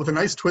jelly donut with a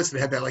nice twist. It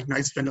had that like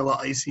nice vanilla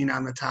icing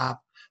on the top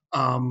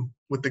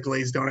with the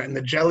glazed donut, and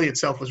the jelly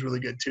itself was really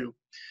good too.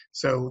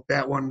 So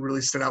that one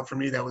really stood out for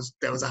me. That was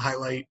a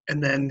highlight.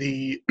 And then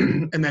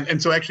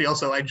so actually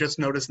also I just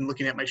noticed in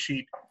looking at my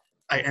sheet,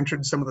 I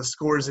entered some of the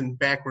scores in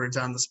backwards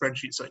on the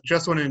spreadsheet. So I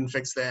just went in and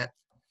fixed that.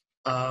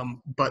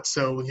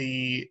 So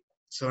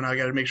now I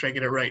got to make sure I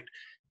get it right.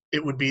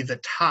 It would be the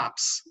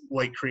Topps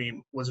white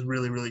cream was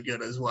really, really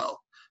good as well.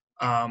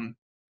 I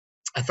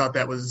thought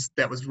that was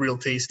real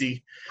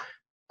tasty.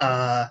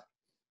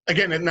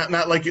 again,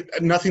 not like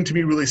nothing to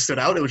me really stood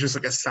out. It was just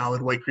like a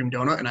solid white cream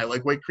donut, and I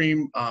like white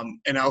cream.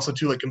 And also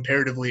too, like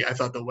comparatively, I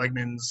thought the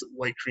Wegmans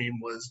white cream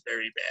was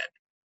very bad.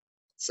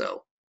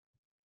 So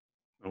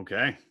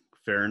Okay,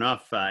 fair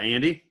enough.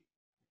 Andy?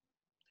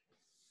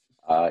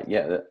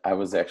 Yeah, I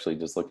was actually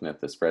just looking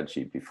at the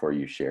spreadsheet before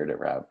you shared it,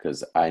 Rob,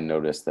 because I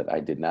noticed that I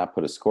did not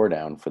put a score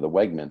down for the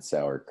Wegmans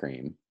sour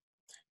cream.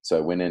 So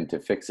I went in to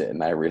fix it,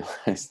 and I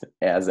realized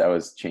as I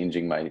was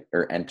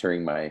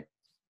entering my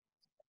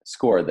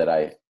score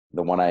that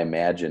the one I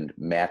imagined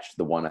matched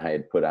the one I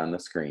had put on the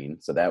screen.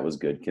 So that was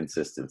good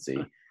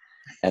consistency.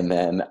 And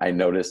then I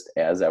noticed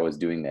as I was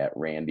doing that,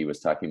 Randy was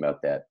talking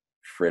about that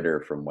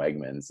fritter from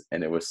Wegmans,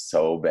 and it was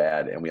so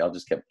bad. And we all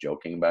just kept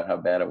joking about how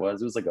bad it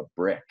was. It was like a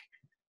brick.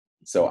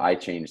 So I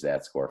changed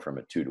that score from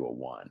a 2 to a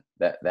 1.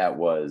 That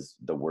was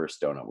the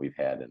worst donut we've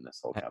had in this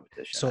whole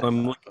competition. So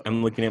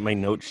I'm looking at my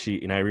note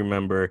sheet, and I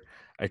remember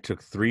I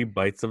took 3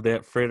 bites of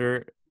that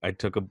fritter. I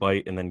took a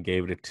bite and then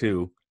gave it a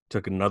 2.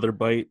 Took another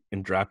bite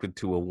and dropped it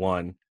to a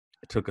 1.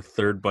 I took a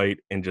third bite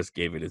and just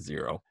gave it a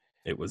 0.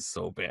 It was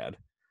so bad.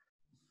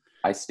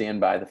 I stand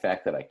by the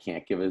fact that I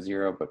can't give a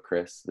 0, but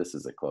Chris, this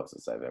is the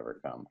closest I've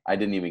ever come. I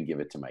didn't even give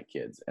it to my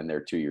kids, and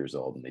they're 2 years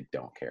old and they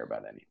don't care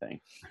about anything.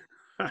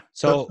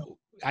 So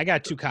I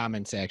got 2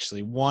 comments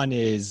actually. One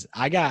is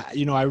I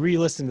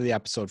re-listened to the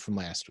episode from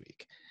last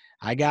week.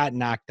 I got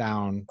knocked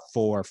down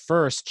for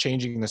first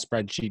changing the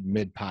spreadsheet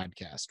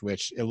mid-podcast,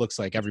 which it looks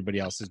like everybody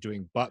else is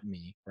doing but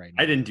me right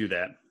now. I didn't do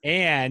that.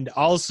 And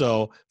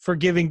also for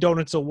giving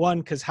donuts a 1,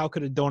 because how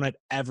could a donut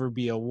ever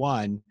be a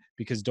 1?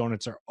 Because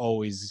donuts are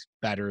always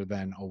better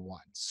than a 1.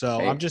 So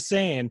Hey. I'm just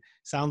saying,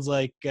 sounds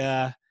like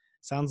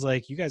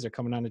you guys are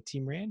coming on to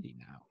Team Randy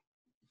now.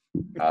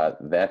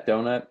 That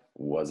donut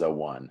was a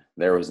 1.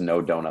 There was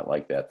no donut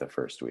like that the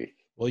first week.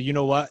 Well, you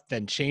know what?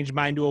 Then change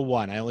mine to a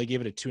 1. I only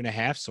gave it a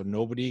 2.5, so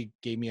nobody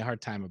gave me a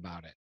hard time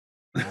about it.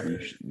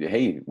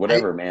 Hey,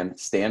 whatever, man.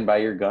 Stand by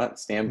your gun.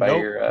 Stand by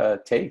your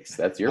takes.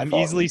 That's your fault. I'm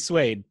easily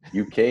swayed.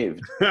 You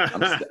caved.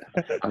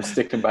 I'm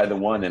sticking by the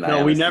 1. And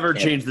no, we never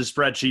changed the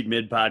spreadsheet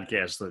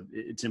mid-podcast. So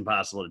it's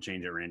impossible to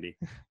change it, Randy.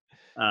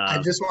 I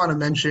just want to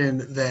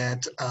mention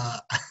that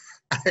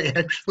I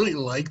actually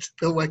liked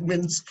the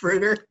Wegmans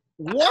fritter.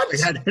 What?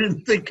 I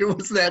didn't think it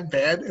was that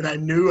bad, and I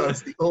knew I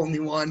was the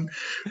only one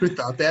who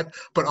thought that.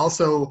 But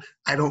also,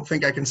 I don't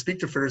think I can speak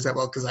to fritters that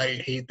well because I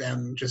hate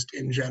them just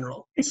in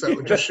general. So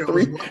it just shows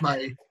what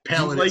my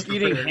palate is. Like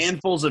eating fritters.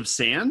 handfuls of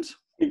sand?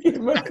 You gave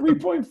him a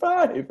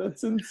 3.5.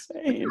 That's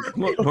insane.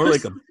 More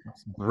like a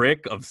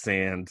brick of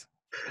sand.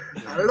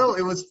 I don't know.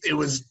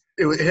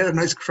 It had a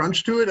nice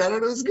crunch to it. I don't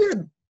know. It was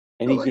good.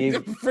 And he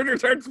gave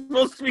Fritters aren't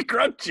supposed to be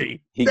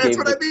crunchy. That's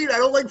what I mean. I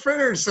don't like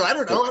fritters, so I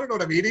don't know. I don't know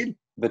what I'm eating.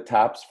 The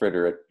Tops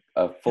fritter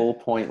a full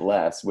point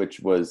less, which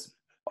was,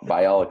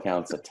 by all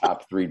accounts, a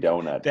top 3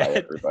 donut by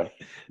everybody.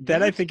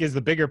 That I think is the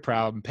bigger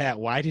problem. Pat,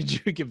 why did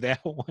you give that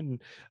one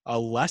a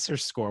lesser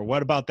score?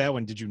 What about that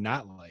one did you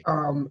not like?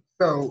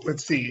 So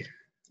let's see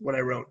what I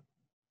wrote.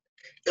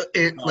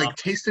 It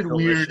tasted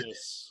weird.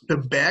 The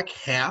back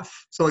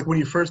half. So like when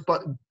I first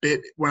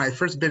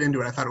bit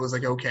into it, I thought it was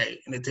like okay,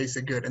 and it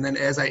tasted good. And then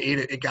as I ate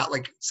it, it got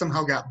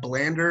somehow got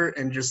blander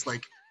and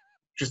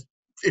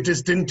it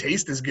just didn't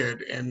taste as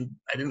good, and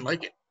I didn't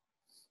like it.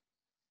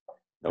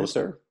 No,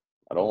 sir.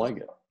 I don't like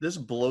it. This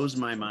blows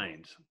my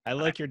mind. I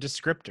like your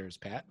descriptors,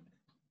 Pat.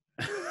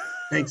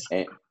 Thanks.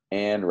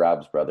 And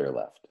Rob's brother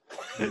left.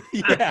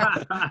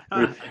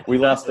 Yeah. We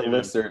lost a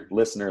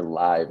listener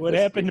live. What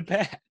happened to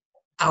Pat?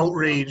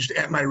 Outraged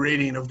at my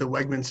rating of the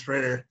Wegmans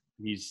fritter.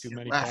 He's Too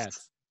many left.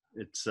 Pats.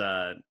 It's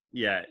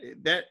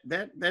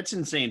that's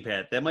insane,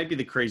 Pat. That might be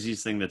the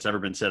craziest thing that's ever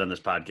been said on this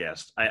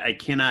podcast. I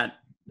can't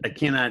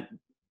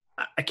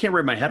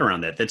wrap my head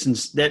around that.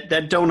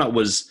 That donut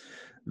was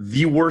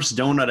the worst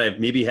donut I've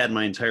maybe had in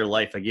my entire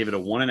life. I gave it a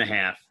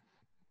 1.5.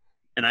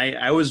 And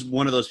I was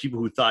one of those people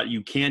who thought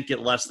you can't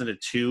get less than a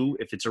 2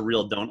 if it's a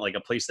real donut, like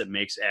a place that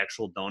makes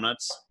actual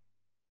donuts.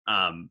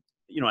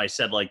 I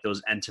said like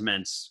those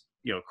Entenmann's,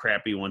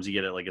 crappy ones you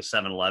get at like a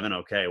 7-Eleven.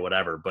 Okay,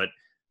 whatever. But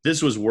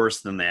this was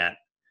worse than that.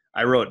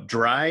 I wrote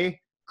dry,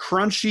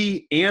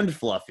 crunchy, and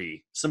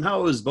fluffy. Somehow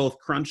it was both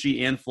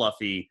crunchy and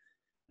fluffy,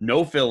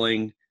 no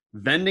filling,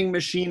 vending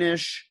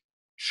machine-ish,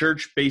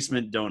 church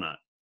basement donut.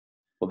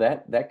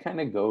 Well, that kind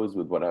of goes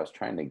with what I was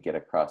trying to get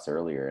across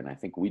earlier. And I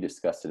think we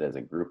discussed it as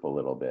a group a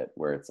little bit,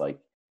 where it's like,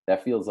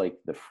 that feels like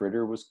the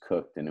fritter was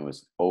cooked and it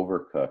was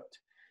overcooked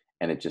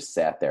and it just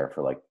sat there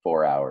for like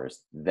 4 hours.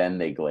 Then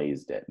they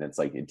glazed it. And it's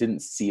like, it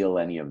didn't seal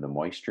any of the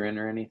moisture in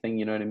or anything.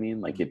 You know what I mean?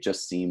 Like it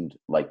just seemed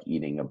like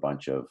eating a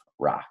bunch of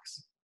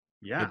rocks.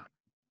 Yeah.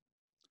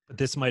 But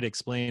this might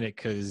explain it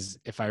because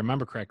if I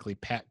remember correctly,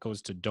 Pat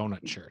goes to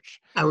donut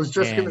church. I was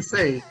just going to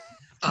say,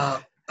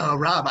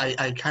 Rob,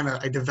 I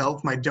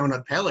developed my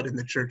donut palate in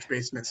the church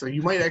basement. So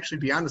you might actually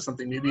be onto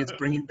something. Maybe it's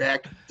bringing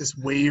back this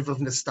wave of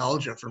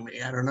nostalgia for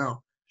me. I don't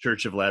know.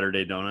 Church of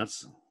Latter-day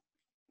Donuts.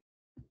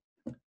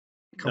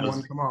 Come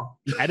on, come on.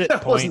 Edit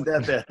That wasn't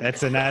point. that bad.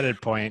 That's an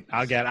edit point.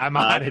 I'm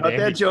on it. Cut that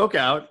Andy. joke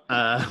out.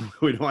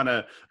 We don't want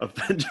to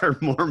offend our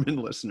Mormon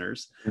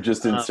listeners.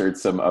 Just insert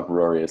some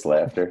uproarious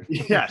laughter.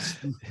 Yes,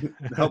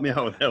 help me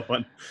out with that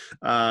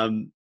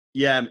one.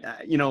 Yeah,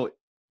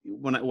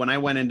 when I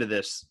went into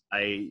this,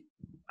 I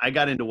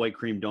got into white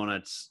cream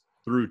donuts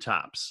through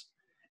Tops,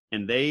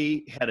 and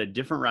they had a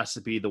different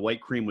recipe. The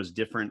white cream was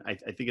different. I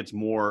think it's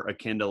more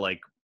akin to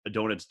like a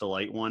Donut's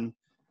Delight one,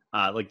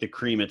 like the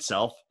cream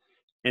itself.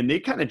 And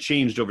they kind of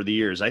changed over the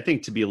years, I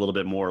think, to be a little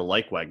bit more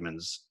like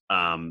Wegmans.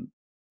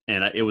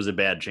 It was a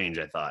bad change,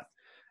 I thought.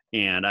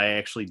 And I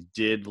actually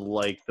did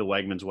like the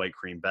Wegmans white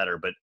cream better.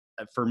 But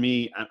for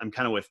me, I'm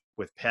kind of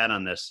with Pat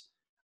on this.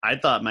 I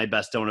thought my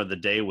best donut of the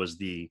day was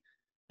the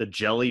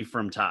jelly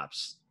from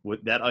Tops.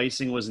 That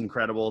icing was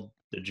incredible.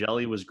 The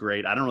jelly was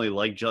great. I don't really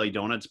like jelly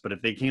donuts, but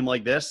if they came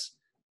like this,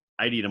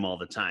 I'd eat them all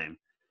the time.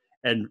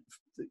 And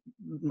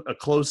a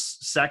close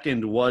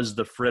second was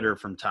the fritter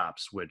from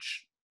Tops,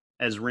 which,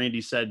 as Randy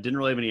said, didn't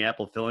really have any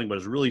apple filling, but it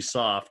was really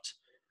soft.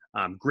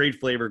 Great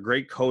flavor,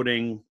 great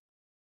coating.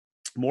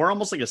 More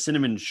almost like a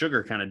cinnamon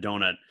sugar kind of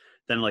donut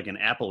than like an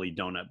apple-y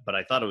donut. But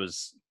I thought it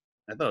was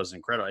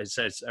incredible.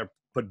 I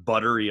put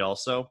buttery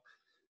also,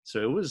 so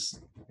it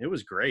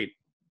was great.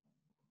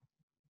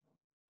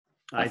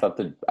 I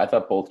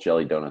thought both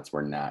jelly donuts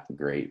were not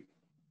great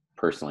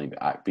personally.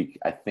 I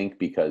think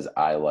because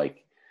I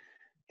like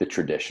the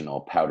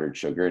traditional powdered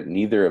sugar.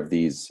 Neither of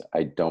these,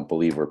 I don't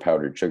believe, were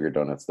powdered sugar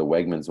donuts. The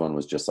Wegmans one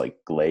was just like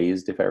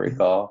glazed, if I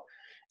recall.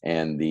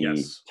 And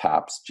the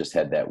Tops just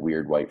had that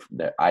weird white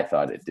that I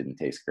thought it didn't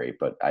taste great,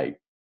 but I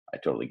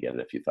totally get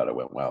it if you thought it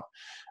went well.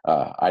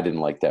 I didn't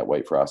like that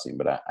white frosting,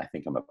 but I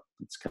think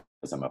it's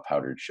because I'm a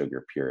powdered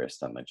sugar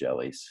purist on the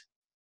jellies.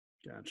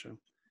 Gotcha.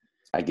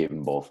 I gave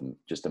them both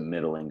just a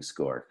middling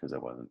score because I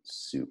wasn't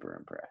super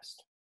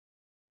impressed.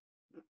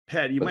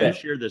 Pat, you might have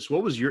shared this.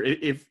 What was your,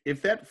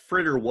 if that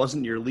fritter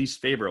wasn't your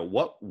least favorite,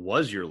 what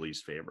was your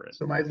least favorite?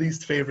 So my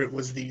least favorite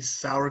was the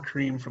sour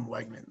cream from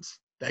Wegmans.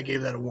 I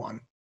gave that a 1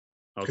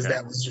 because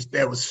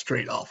that was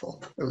straight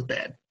awful. It was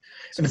bad.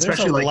 So and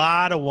especially a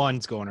lot of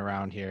ones going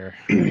around here.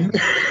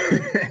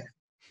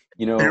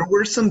 There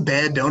were some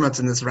bad donuts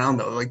in this round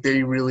though. Like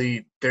there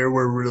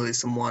were really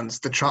some ones.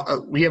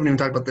 We haven't even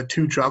talked about the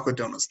 2 chocolate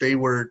donuts. They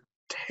were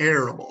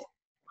terrible.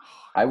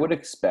 I would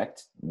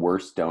expect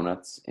worse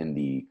donuts in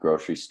the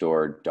grocery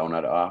store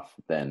donut off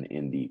than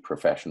in the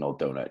professional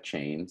donut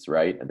chains,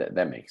 right?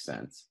 That makes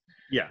sense.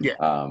 Yeah.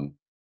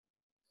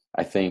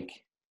 I think,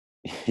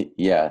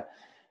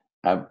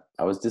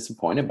 I was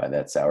disappointed by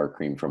that sour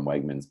cream from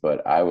Wegmans,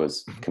 but I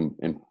was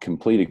in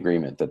complete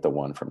agreement that the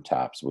one from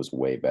Tops was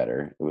way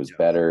better. It was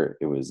better.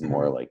 It was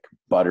more like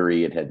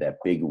buttery. It had that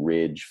big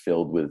ridge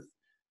filled with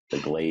the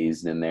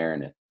glazed in there.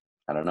 And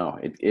I don't know.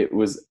 It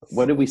was,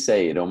 what did we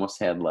say? It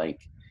almost had like,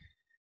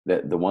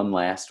 the one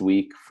last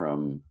week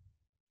from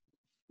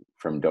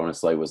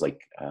Donuts Light was like,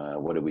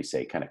 what did we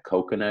say? Kind of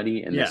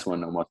coconutty. And this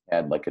one almost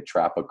had like a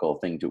tropical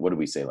thing to, what did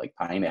we say? Like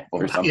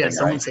pineapple or something. Yeah,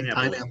 someone said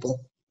pineapple.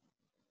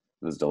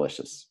 It was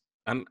delicious.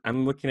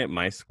 I'm looking at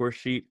my score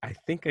sheet. I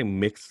think I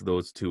mixed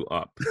those two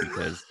up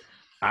because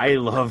I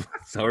love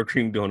sour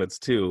cream donuts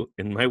too.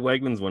 And my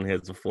Wegmans one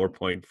has a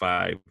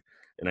 4.5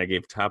 and I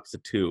gave Tops a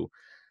 2.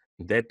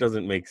 That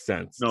doesn't make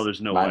sense. No,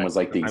 there's no Mine way. was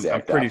like the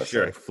exact I'm pretty opposite.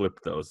 sure I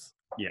flipped those.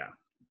 Yeah.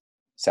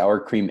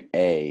 Sour cream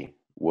A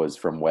was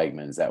from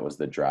Wegmans. That was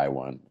the dry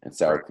one. And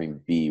sour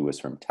cream B was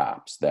from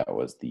Tops. That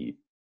was the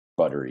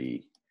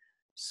buttery,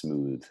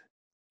 smooth,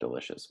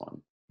 delicious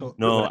one.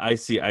 No, I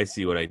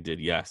see what I did.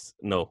 Yes.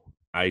 No,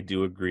 I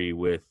do agree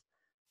with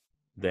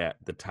that.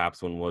 The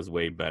Tops one was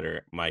way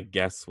better. My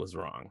guess was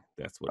wrong.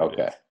 That's what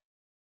it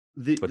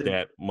is. But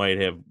that might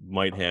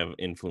have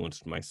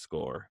influenced my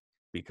score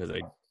because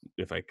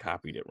if I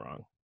copied it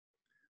wrong.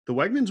 The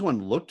Wegmans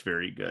one looked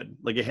very good.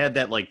 Like it had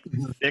that like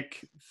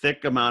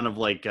thick amount of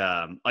like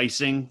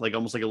icing, like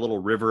almost like a little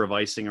river of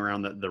icing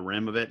around the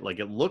rim of it. Like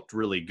it looked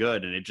really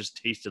good and it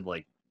just tasted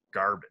like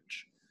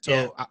garbage.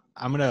 So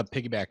I'm going to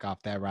piggyback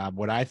off that, Rob.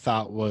 What I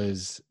thought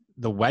was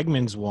the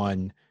Wegmans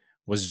one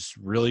was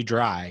really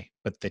dry,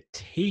 but the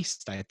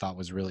taste I thought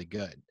was really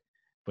good,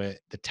 but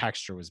the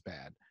texture was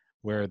bad.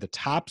 Where the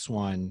Tops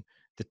one,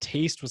 the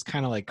taste was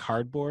kind of like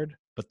cardboard,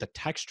 but the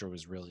texture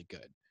was really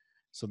good.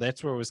 So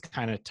that's where it was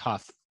kind of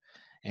tough.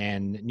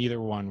 And neither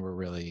one were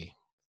really,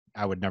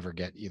 I would never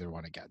get either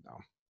one again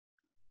though.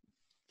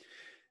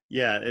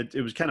 Yeah,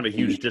 it was kind of a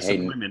huge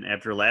disappointment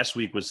after last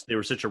week. They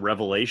were such a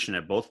revelation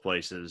at both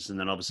places, and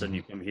then all of a sudden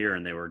you come here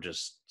and they were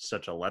just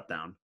such a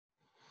letdown.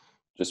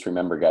 Just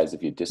remember, guys,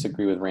 if you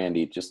disagree with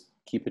Randy, just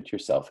keep it to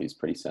yourself. He's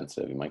pretty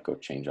sensitive. He might go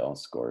change all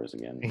his scores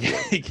again.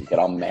 Get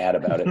all mad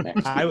about it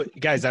next week.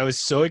 Guys, I was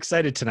so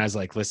excited tonight. I was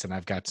like, listen,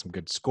 I've got some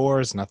good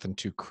scores, nothing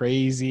too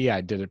crazy.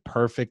 I did it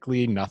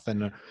perfectly,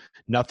 nothing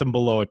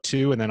below a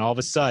 2. And then all of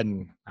a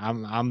sudden,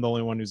 I'm the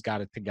only one who's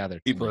got it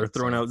together. People are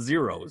throwing out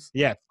zeros.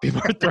 Yeah,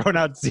 people are throwing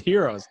out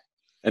zeros.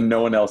 And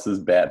no one else is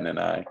batting an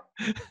eye.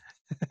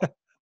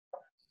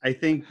 I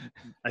think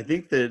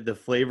the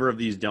flavor of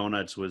these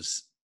donuts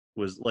was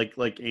was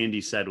like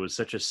Andy said, was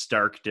such a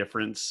stark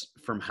difference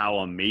from how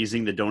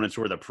amazing the donuts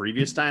were the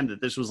previous time,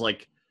 that this was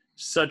like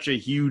such a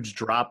huge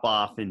drop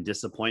off in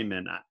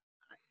disappointment.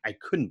 I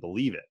couldn't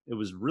believe it. It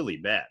was really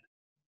bad.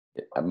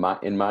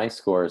 In my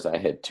scores, I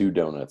had 2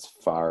 donuts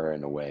far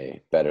and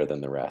away better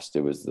than the rest.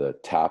 It was the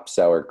Tops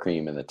sour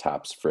cream and the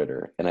Tops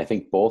fritter. And I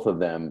think both of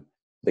them,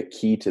 the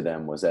key to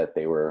them was that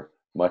they were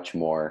much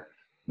more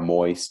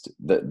moist.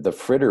 The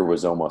fritter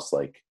was almost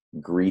like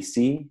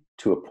greasy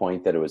to a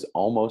point that it was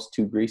almost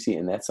too greasy.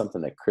 And that's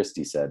something that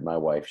Christy said, my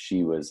wife,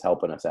 she was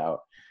helping us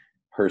out.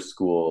 Her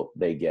school,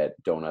 they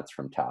get donuts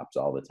from Tops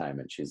all the time.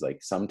 And she's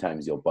like,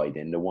 sometimes you'll bite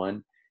into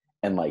one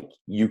and like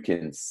you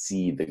can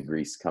see the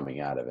grease coming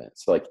out of it.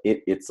 So like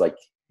it's like,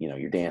 you know,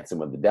 you're dancing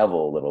with the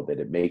devil a little bit.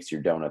 It makes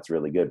your donuts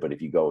really good. But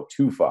if you go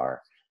too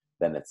far,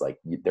 then it's like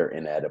they're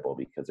inedible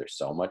because there's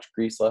so much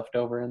grease left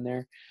over in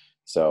there.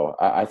 So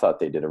I thought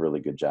they did a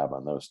really good job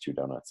on those 2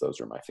 donuts. Those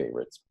are my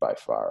favorites by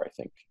far. I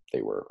think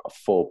they were a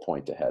full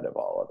point ahead of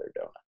all other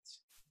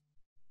donuts.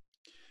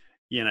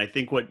 Yeah, and I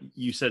think what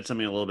you said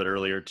something a little bit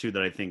earlier too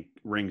that I think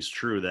rings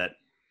true, that,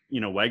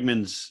 you know,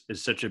 Wegmans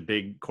is such a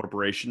big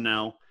corporation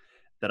now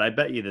that I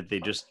bet you that they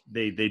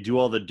do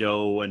all the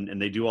dough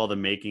and they do all the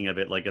making of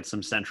it like at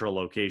some central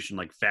location,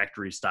 like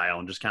factory style,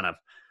 and just kind of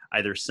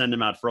either send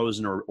them out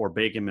frozen or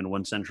bake them in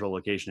one central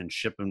location and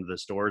ship them to the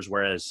stores.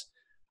 Whereas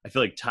I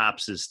feel like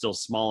Tops is still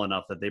small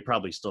enough that they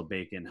probably still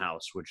bake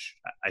in-house, which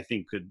I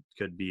think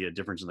could be a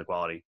difference in the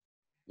quality.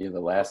 Yeah, the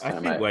last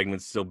time I think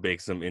Wegmans still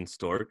bakes them in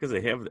store because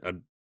they have at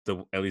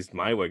least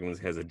my Wegmans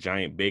has a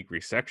giant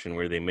bakery section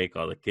where they make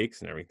all the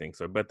cakes and everything.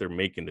 So I bet they're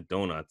making the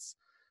donuts.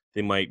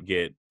 They might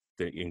get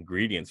the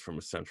ingredients from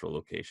a central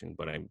location,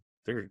 but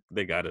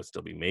they got to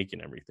still be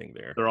making everything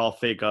there. They're all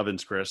fake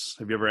ovens, Chris.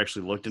 Have you ever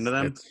actually looked into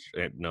them?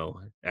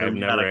 No, They're I've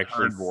never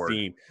actually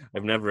cardboard.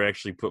 I've never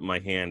actually put my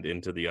hand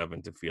into the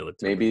oven to feel it.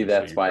 Maybe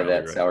that's why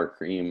that right. sour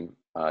cream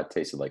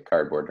tasted like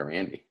cardboard to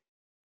Randy.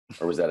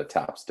 Or was that a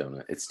Tops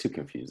donut? It's too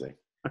confusing.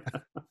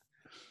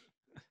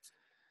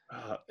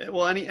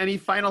 Well, any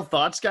final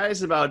thoughts,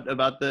 guys,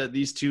 about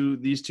these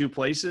two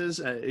places?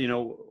 You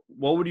know,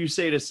 what would you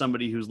say to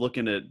somebody who's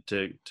looking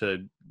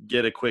to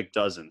get a quick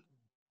dozen?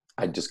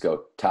 I'd just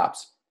go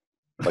Tops,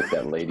 like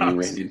that lady you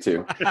ran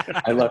into.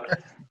 I love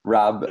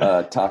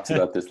Rob talks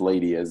about this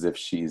lady as if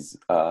she's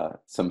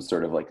some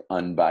sort of like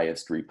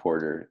unbiased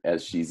reporter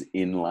as she's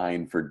in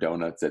line for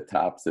donuts at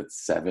Tops at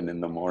 7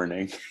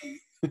 a.m.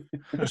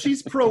 Well,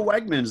 she's pro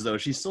Wegmans though.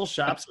 She still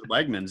shops at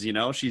Wegmans. You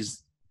know,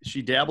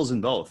 she dabbles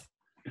in both.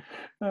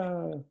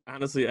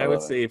 Honestly, I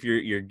would say if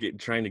you're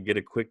trying to get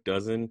a quick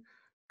dozen,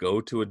 go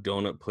to a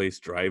donut place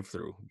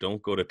drive-through.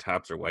 Don't go to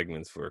Tops or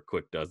Wegmans for a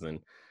quick dozen.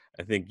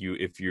 I think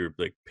if you're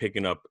like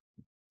picking up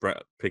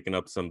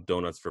some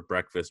donuts for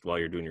breakfast while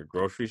you're doing your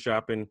grocery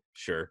shopping,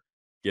 sure,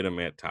 get them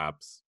at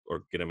Tops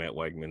or get them at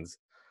Wegmans.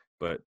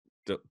 But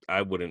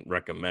I wouldn't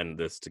recommend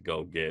this to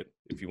go get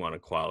if you want a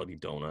quality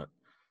donut.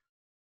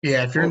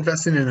 Yeah, if you're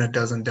investing in a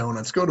dozen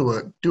donuts,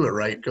 do it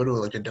right. Go to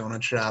like a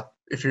donut shop.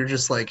 If you're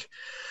just like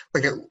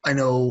I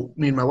know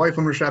me and my wife,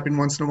 when we're shopping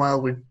once in a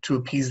while, to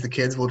appease the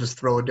kids, we'll just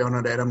throw a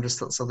donut at them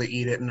just so they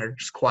eat it and they're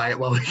just quiet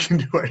while we can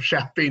do our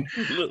shopping.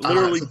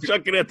 Literally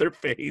chuck it at their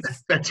face.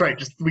 That's right.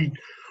 Just we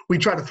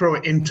try to throw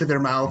it into their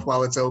mouth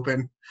while it's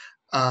open.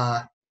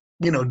 If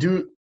you're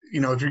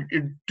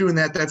doing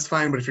that, that's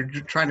fine. But if you're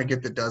trying to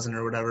get the dozen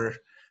or whatever,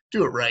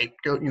 do it right.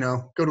 Go to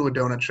a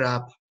donut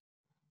shop.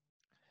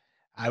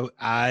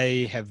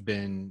 I have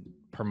been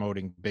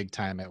promoting big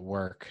time at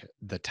work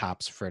the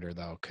Tops fritter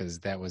though, because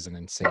that was an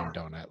insane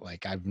donut.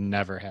 Like I've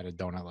never had a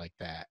donut like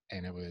that,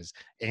 and it was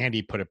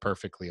Andy put it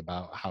perfectly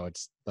about how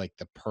it's like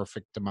the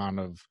perfect amount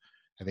of,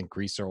 I think,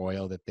 grease or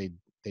oil that they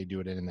do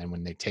it in, and then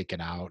when they take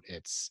it out,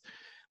 it's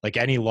like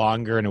any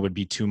longer and it would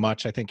be too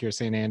much, I think you're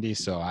saying, Andy.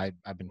 So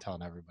I've been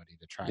telling everybody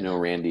to try.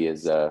 Randy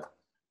is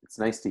it's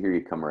nice to hear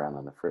you come around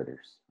on the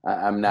fritters.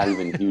 I'm not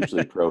even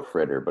hugely pro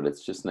fritter, but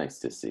it's just nice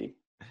to see.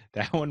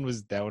 That one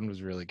was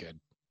really good.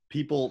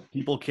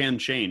 People can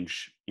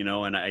change,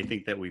 and I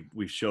think that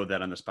we've showed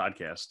that on this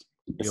podcast.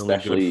 The only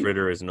good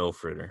fritter is no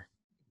fritter.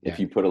 If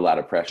you put a lot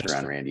of pressure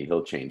on Randy,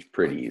 he'll change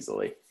pretty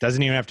easily.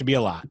 Doesn't even have to be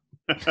a lot.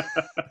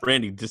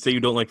 Randy, just say you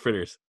don't like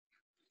fritters.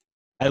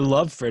 I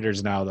love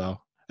fritters now,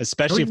 though,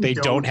 especially if they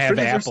don't have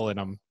apple in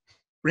them.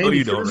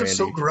 Randy, fritters are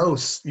so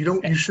gross.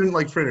 You shouldn't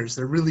like fritters.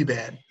 They're really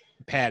bad.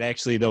 Pat,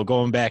 actually, though,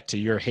 going back to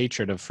your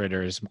hatred of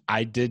fritters,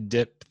 I did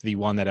dip the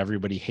one that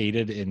everybody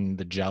hated in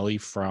the jelly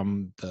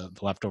from the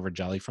leftover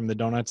jelly from the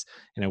donuts,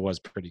 and it was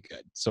pretty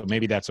good. So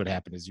maybe that's what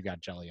happened is you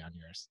got jelly on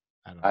yours.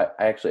 I don't know.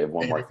 I actually have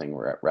one more thing,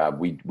 Rob.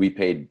 We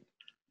paid,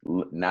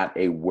 not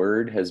a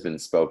word has been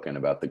spoken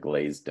about the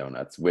glazed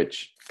donuts,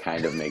 which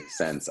kind of makes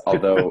sense.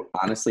 Although,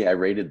 honestly, I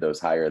rated those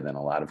higher than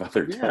a lot of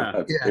other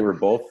donuts. Yeah. They were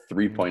both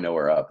 3.0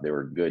 or up. They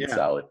were good,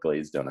 solid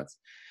glazed donuts.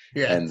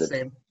 Yeah, and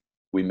same.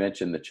 We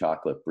mentioned the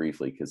chocolate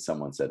briefly because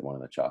someone said one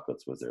of the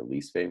chocolates was their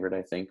least favorite,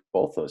 I think.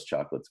 Both those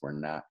chocolates were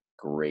not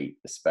great,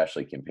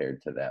 especially compared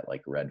to that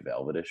like red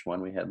velvetish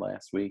one we had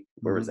last week.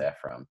 Where was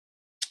that from?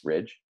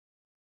 Ridge?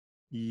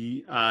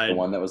 The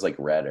one that was like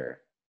redder.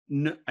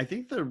 No, I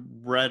think the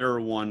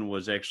redder one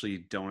was actually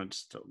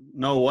donuts.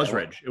 No, it was That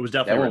one- Ridge. It was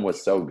That definitely one Ridge.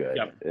 was so good.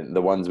 Yep. And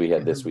the ones we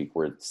had this Mhm. week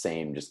were the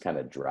same, just kind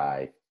of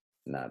dry,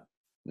 not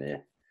meh.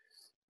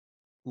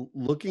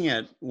 Looking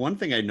at one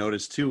thing I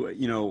noticed too,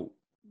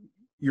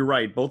 you're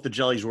right. Both the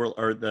jellies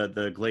or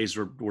the glaze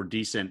were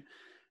decent.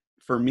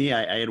 For me,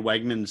 I had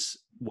Wegmans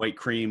white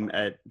cream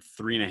at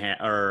 3.5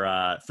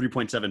 or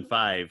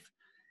 3.75,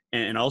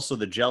 and also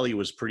the jelly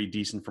was pretty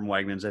decent from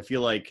Wegmans. I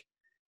feel like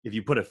if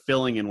you put a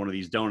filling in one of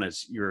these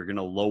donuts, you're going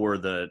to lower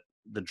the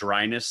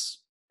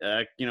dryness,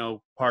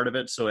 part of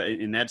it. So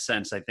in that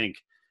sense, I think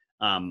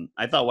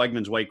I thought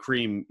Wegmans white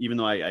cream, even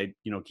though I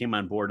came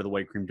on board to the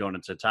white cream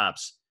donuts at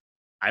Tops,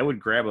 I would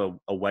grab a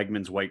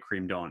Wegmans white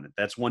cream donut.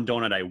 That's one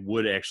donut I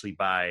would actually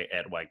buy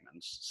at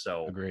Wegmans.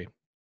 So Agree.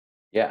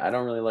 Yeah, I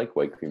don't really like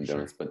white cream Sure.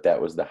 donuts, but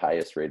that was the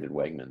highest rated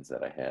Wegmans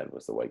that I had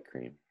was the white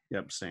cream.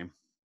 yep, same.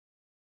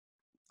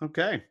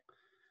 Okay.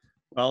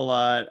 Well,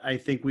 I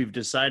think we've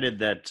decided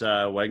that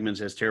Wegmans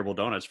has terrible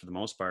donuts for the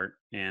most part,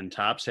 and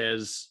Tops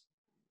has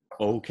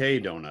okay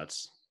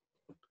donuts.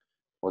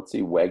 Let's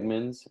see,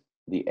 Wegmans,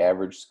 the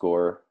average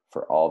score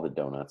for all the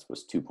donuts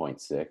was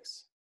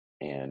 2.6.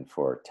 And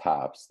for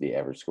Tops, the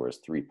average score is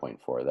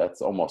 3.4.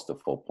 That's almost a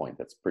full point.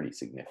 That's pretty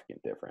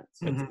significant difference.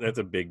 That's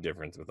a big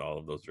difference with all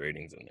of those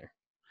ratings in there.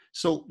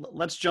 So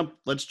let's jump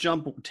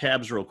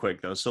tabs real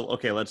quick though. So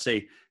okay, let's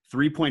say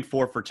 3.4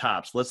 for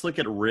Tops. Let's look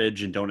at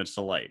Ridge and Donuts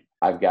Delight.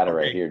 I've got it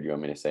right Okay. here. Do you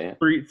want me to say it?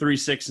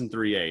 3.6 and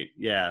 3.8.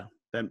 Yeah,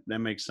 that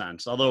makes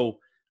sense. Although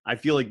I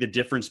feel like the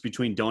difference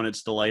between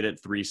Donuts Delight at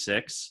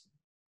 3.6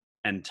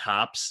 and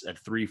Tops at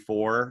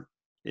 3.4,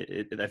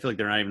 I feel like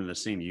they're not even in the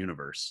same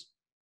universe.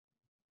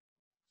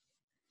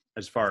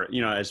 As far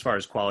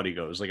as quality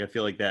goes, like I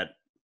feel like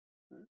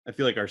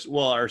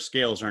our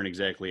scales aren't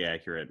exactly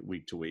accurate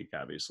week to week,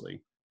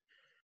 obviously,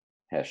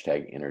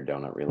 Hashtag inner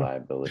donut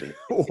reliability.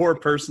 or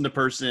person to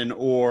person,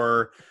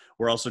 or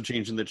we're also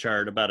changing the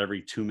chart about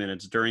every 2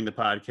 minutes during the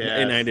podcast.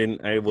 And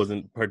I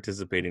wasn't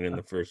participating in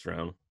the first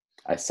round.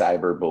 I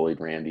cyber bullied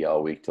Randy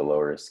all week to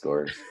lower his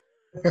scores.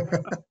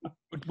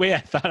 Wait, I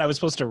thought I was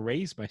supposed to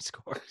raise my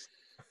scores.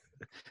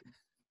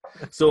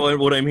 So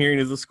what I'm hearing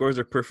is the scores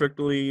are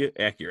perfectly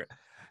accurate.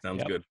 Sounds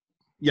Yep. good.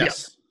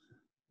 Yes.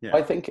 Yeah.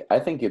 I think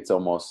it's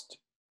almost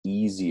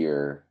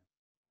easier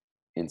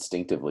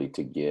instinctively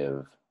to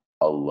give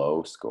a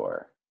low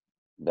score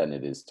than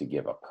it is to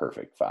give a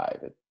perfect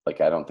 5. I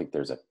don't think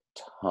there's a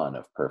ton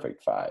of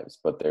perfect 5s,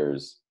 but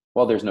there's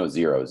no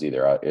zeros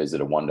either. Is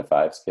it a 1 to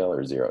 5 scale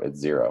or 0? It's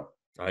 0.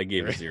 I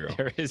gave a 0.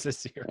 There is a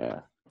 0.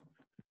 Yeah.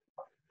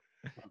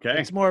 Okay.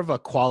 It's more of a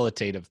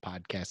qualitative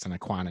podcast than a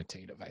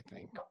quantitative, I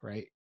think,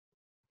 right?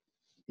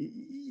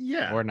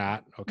 Yeah. Or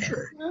not? Okay.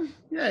 Sure.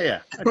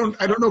 Yeah. I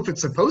don't know if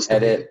it's supposed to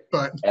Edit. be,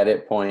 but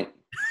Edit point.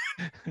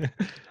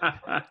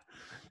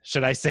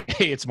 Should I say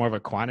it's more of a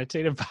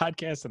quantitative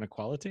podcast than a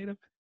qualitative?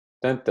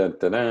 Dun, dun,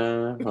 dun,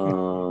 dun.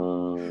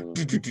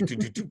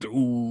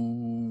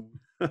 Ooh.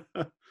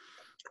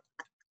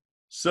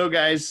 So,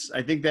 guys,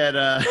 I think that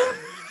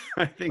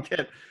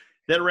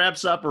that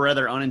wraps up a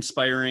rather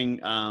uninspiring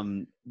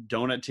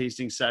donut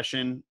tasting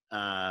session.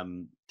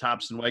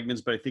 Tops and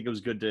Wegmans, but I think it was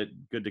good to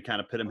kind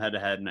of pit them head to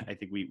head, and I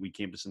think we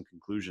came to some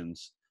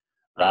conclusions.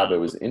 Rob, it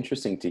was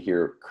interesting to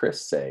hear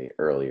Chris say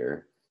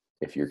earlier,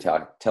 if you're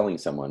telling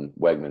someone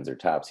Wegmans or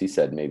Tops, he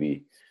said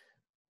maybe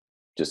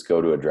just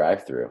go to a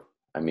drive-through.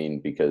 I mean,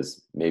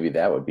 because maybe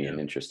that would be an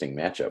interesting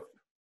matchup.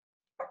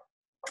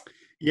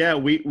 Yeah,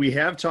 we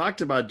have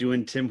talked about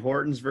doing Tim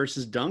Hortons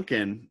versus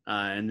Dunkin'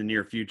 in the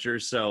near future,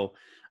 so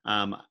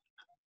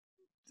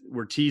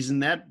we're teasing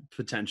that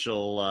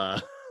potential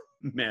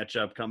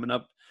matchup coming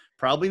up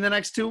probably in the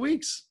next 2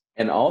 weeks.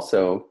 And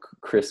also,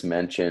 Chris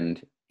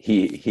mentioned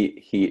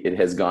it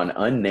has gone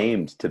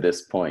unnamed to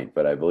this point,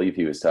 but I believe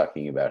he was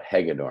talking about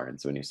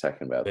Hagedorn's when he was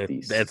talking about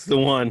That's the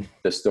one.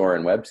 the store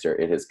in Webster.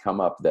 It has come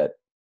up that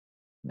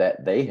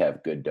they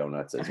have good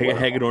donuts as well.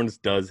 Hagedorn's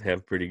does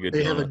have pretty good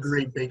they donuts. have a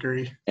great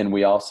bakery. And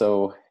we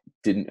also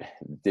didn't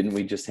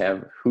we just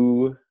have,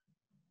 who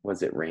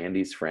was it,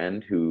 Randy's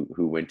friend who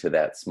went to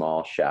that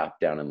small shop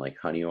down in like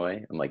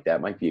Honeoye? I'm like,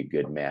 that might be a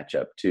good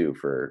matchup too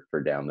for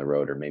down the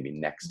road, or maybe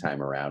next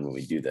time around when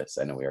we do this.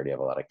 I know we already have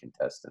a lot of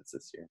contestants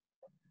this year.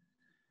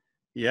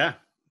 Yeah,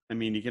 I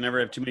mean, you can never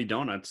have too many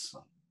donuts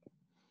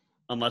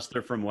unless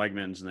they're from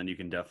Wegmans, and then you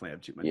can definitely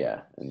have too many.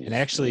 Yeah. And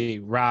actually,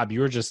 Rob, you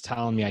were just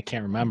telling me, I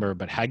can't remember,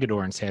 but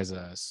Hagedorn's has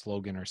a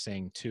slogan or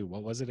saying too.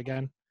 What was it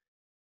again?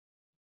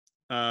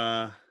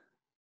 I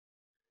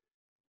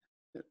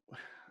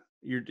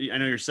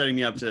know you're setting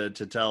me up to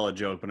tell a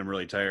joke, but I'm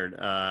really tired.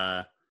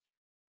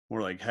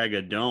 More like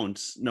Haga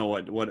don'ts. No,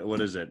 what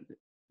is it?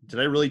 Did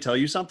I really tell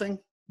you something?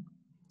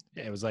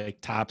 It was like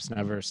Tops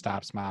never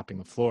stops mopping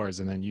the floors,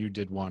 and then you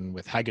did one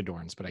with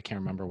Hagedorn's, but I can't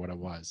remember what it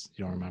was.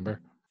 You don't remember?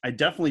 I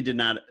definitely did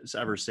not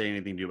ever say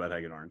anything to you about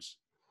Hagedorn's.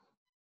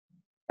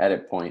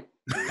 Edit point.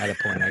 At a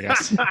point, I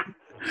guess.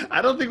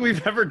 I don't think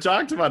we've ever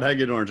talked about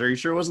Hagedorn's. Are you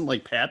sure it wasn't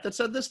like Pat that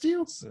said this to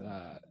you?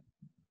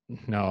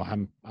 No,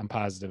 I'm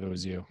positive it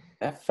was you.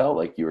 That felt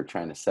like you were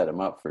trying to set him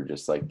up for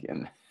just like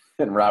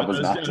And Rob was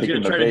I not was taking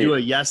going to the try to do a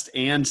bait. yes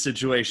and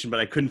situation, but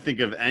I couldn't think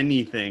of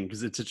anything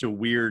because it's such a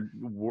weird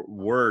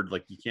word.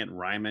 Like you can't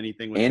rhyme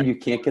anything with And you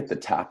can't get the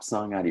top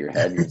song out of your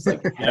head. You're just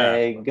like, Yeah.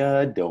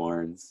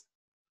 Hegadorns.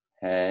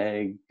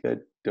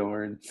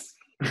 Hegadorns.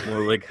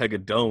 More like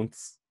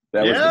Hegadon'ts.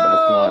 That was the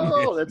best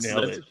one. Oh, that's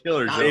Nailed a it.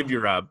 killer joke. Save you,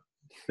 Rob.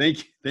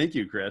 Thank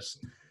you, Chris.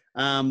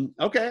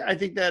 Okay, I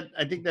think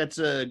that's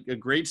a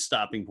great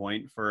stopping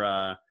point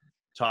for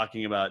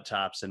talking about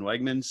Tops and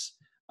Wegmans.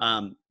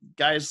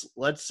 Guys,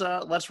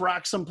 let's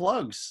rock some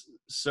plugs.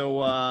 So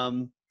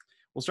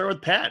we'll start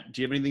with Pat.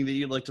 Do you have anything that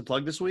you'd like to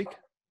plug this week?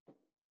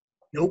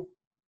 Nope.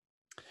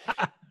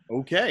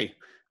 Okay.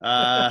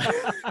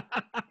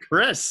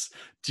 Chris,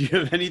 do you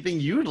have anything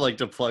you'd like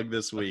to plug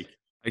this week?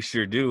 I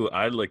sure do.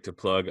 I'd like to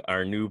plug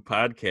our new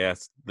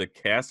podcast, The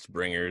Cast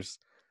Bringers.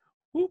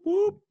 Whoop,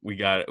 whoop. We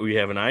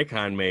have an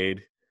icon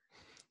made.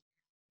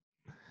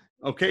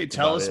 Okay,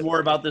 tell us more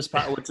about this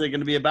pod. What's it going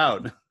to be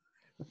about?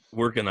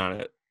 Working on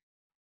it.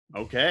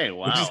 Okay,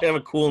 wow. We just have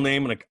a cool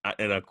name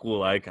and a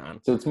cool icon.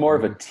 So it's more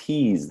of a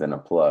tease than a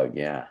plug,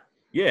 yeah.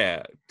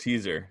 Yeah,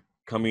 teaser.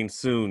 Coming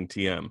soon,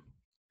 TM.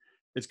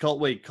 It's called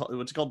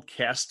what's it called?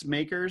 Cast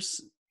Makers?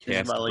 Is it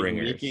Cast about like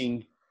Bringers.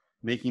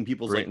 making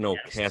people's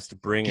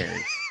Cast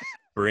Bringers.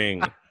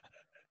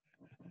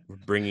 We're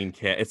bringing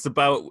cat. It's a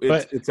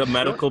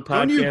medical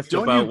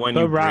podcast about when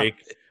you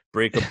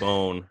break a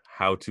bone,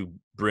 how to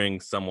bring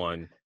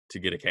someone to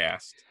get a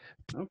cast.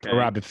 Okay.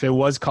 Rob, if it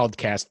was called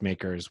Cast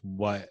Makers,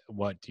 what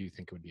do you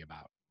think it would be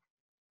about?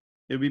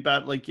 It would be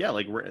about like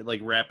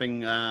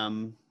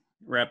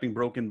wrapping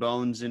broken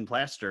bones in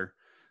plaster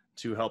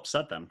to help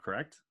set them,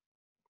 correct?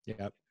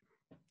 Yep.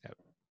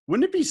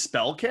 Wouldn't it be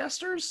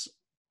spellcasters?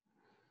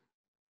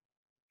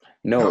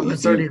 No,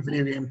 It's already a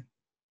video game.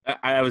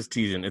 I was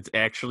teasing. It's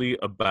actually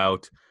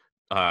about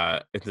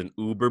it's an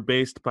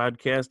Uber-based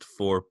podcast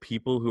for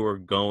people who are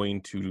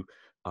going to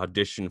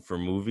audition for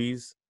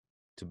movies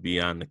to be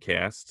on the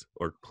cast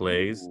or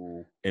plays,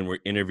 Ooh. and we're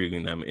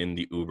interviewing them in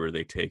the Uber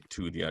they take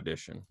to the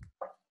audition.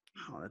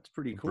 Oh, that's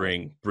pretty cool.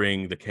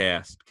 Bring the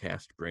cast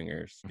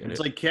bringers. Get It's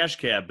it? like Cash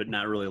Cab, but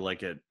not really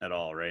like it at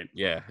all, right?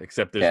 Yeah,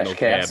 except there's Cash no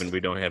cab cast. and we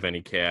don't have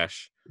any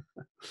cash.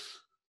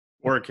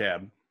 Or a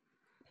cab.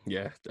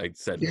 Yeah, I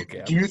said no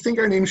cab. Do you think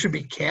our name should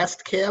be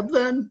Cast Cab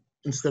then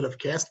instead of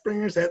Cast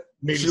Bringers? That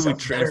maybe Should we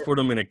sounds better. transport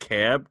them in a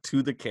cab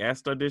to the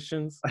cast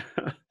auditions?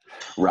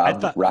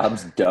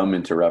 Rob's dumb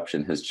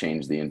interruption has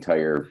changed the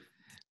entire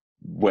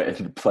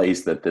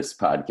place that this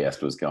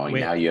podcast was going. Wait.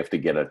 Now you have to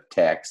get a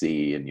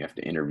taxi and you have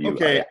to interview.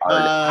 Okay.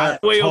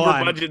 Way Hold over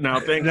on. budget now.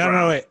 Thanks. No,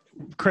 Rob. wait.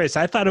 Chris,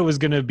 I thought it was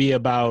going to be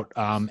about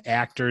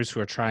actors who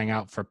are trying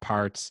out for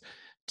parts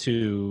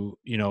to,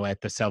 at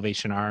the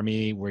Salvation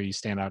Army where you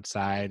stand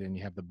outside and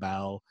you have the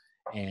bell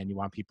and you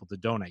want people to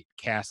donate.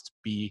 Cast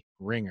B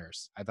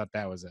ringers. I thought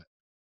that was it.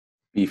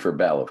 B for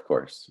Bell, of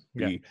course.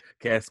 The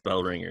cast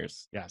bell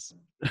ringers. Yes.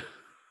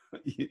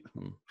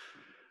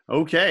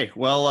 Okay.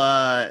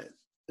 Well,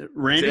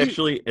 Randy.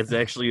 It's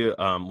actually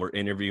we're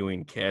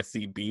interviewing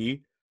Cassie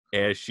B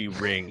as she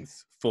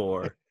rings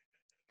for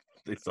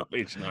the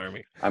Salvation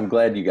Army. I'm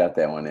glad you got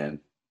that one in.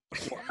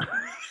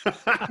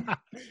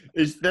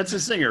 That's a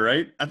singer,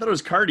 right? I thought it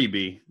was Cardi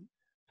B.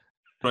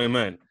 What I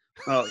meant.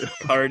 Oh,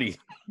 Cardi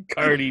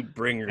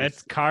bringers.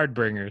 That's card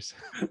bringers.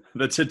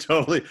 that's a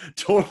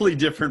totally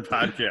different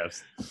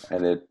podcast.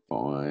 Edit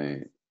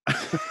point.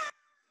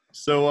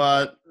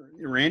 So,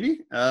 Randy,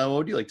 what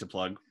would you like to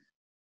plug?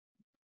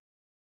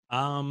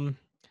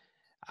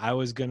 I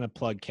was gonna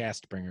plug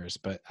Cast Bringers,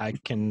 but I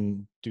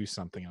can do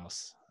something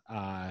else.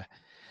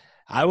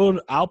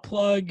 I'll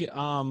plug.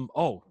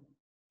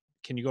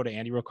 Can you go to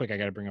Andy real quick? I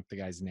got to bring up the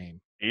guy's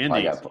name.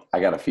 Andy. I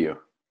got a few.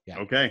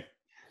 Okay.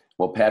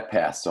 Well, Pat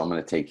passed, so I'm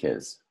going to take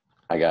his.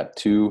 I got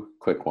two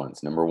quick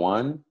ones. Number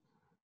one,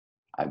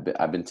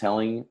 I've been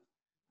telling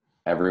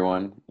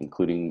everyone,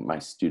 including my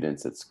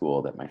students at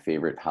school, that my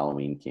favorite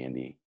Halloween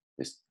candy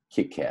is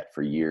Kit Kat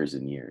for years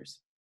and years.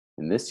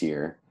 And this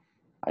year,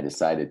 I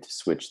decided to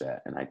switch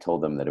that, and I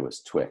told them that it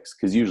was Twix,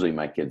 because usually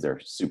my kids are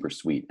super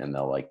sweet and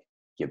they'll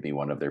give me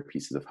one of their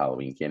pieces of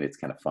Halloween candy. It's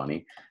kind of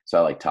funny.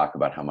 So I talk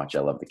about how much I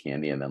love the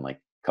candy, and then a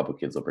couple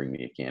kids will bring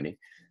me a candy.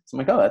 So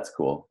I'm like, oh, that's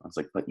cool. I was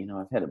like, but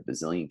I've had a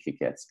bazillion Kit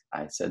Kats.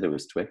 I said it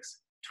was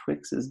Twix.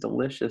 Twix is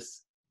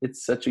delicious.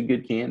 It's such a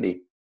good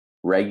candy.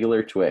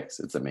 Regular Twix.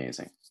 It's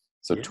amazing.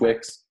 So Yeah.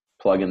 Twix,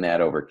 plugging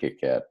that over Kit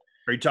Kat.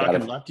 Are you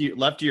talking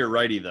lefty or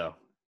righty though?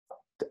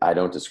 I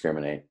don't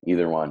discriminate.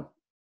 Either one.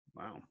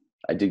 Wow.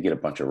 I did get a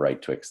bunch of right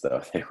Twix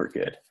though. They were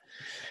good.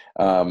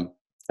 And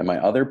my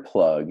other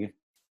plug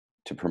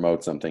to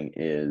promote something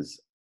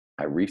is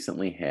I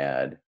recently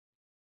had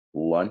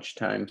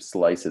lunchtime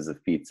slices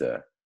of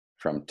pizza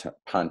from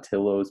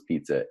Pontillo's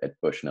Pizza at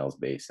Bushnell's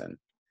Basin.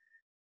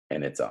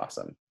 And it's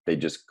awesome. They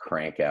just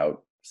crank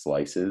out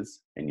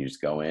slices and you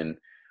just go in.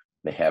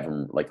 They have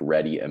them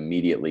ready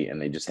immediately,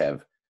 and they just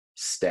have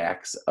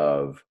stacks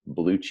of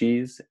blue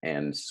cheese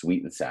and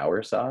sweet and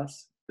sour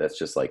sauce. That's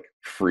just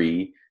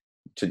free.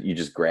 You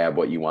just grab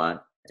what you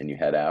want and you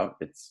head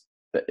out.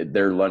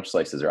 Their lunch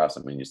slices are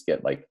awesome. And you just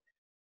get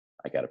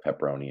I got a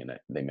pepperoni in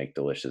it. They make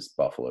delicious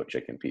buffalo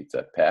chicken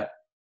pizza. Pat?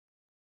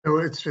 So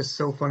it's just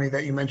so funny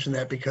that you mentioned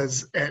that,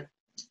 because at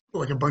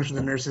like a bunch of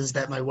the nurses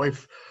that my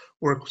wife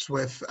works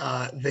with,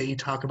 they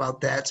talk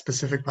about that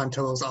specific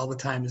Pontillo's all the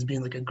time as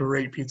being like a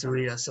great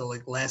pizzeria. So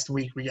like last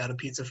week we got a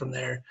pizza from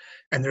there,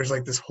 and there's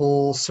like this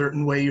whole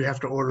certain way you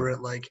have to order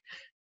it, like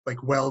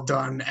well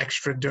done,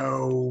 extra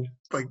dough.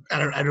 Like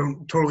I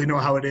don't totally know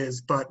how it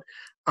is, but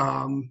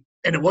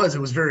and it was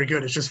very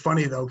good. It's just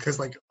funny though, because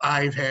like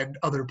I've had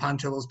other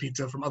Pontillo's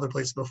pizza from other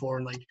places before,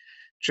 and like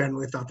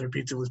generally thought their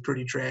pizza was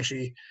pretty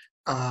trashy.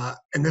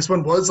 And this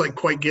one was like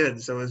quite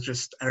good. So it's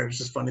just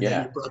funny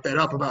that you brought that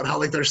up about how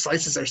like their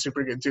slices are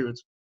super good too.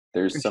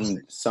 There's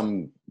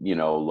some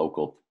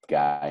local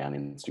guy on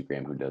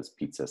Instagram who does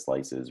pizza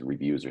slices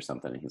reviews or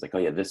something, and he's like, oh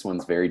yeah, this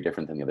one's very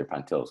different than the other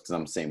Pontillos, because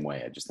I'm the same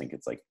way. I just think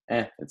it's like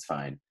it's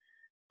fine,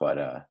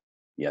 but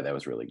yeah, that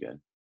was really good.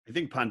 I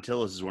think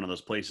Pontillo's is one of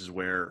those places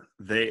where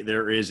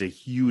there is a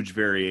huge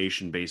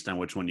variation based on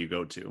which one you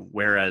go to,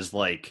 whereas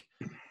like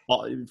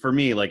for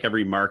me, like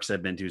every Mark's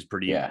I've been to is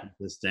pretty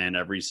consistent.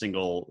 Every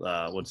single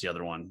what's the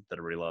other one that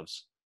everybody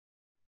loves?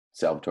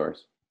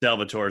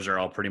 Salvatore's are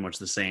all pretty much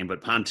the same,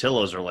 but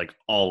Pontillo's are like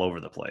all over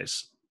the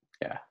place.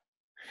 Yeah.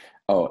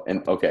 Oh,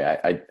 and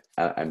okay,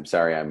 I'm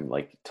sorry I'm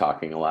like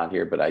talking a lot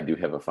here, but I do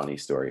have a funny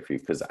story for you,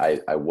 because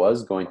I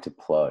was going to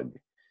plug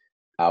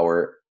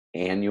our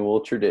annual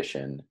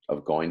tradition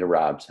of going to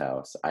Rob's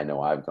house. I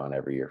know I've gone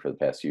every year for the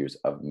past few years,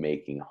 of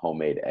making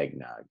homemade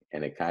eggnog.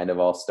 And it kind of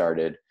all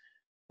started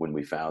when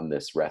we found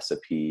this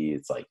recipe.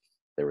 It's like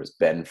there was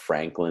Ben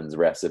Franklin's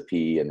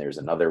recipe and there's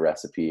another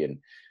recipe, and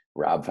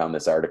Rob found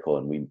this article,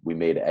 and we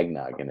made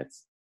eggnog. And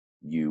it's,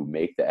 you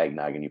make the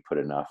eggnog and you put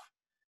enough,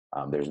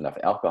 there's enough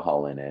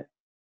alcohol in it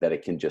that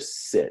it can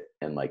just sit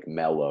and like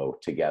mellow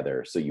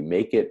together. So you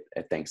make it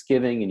at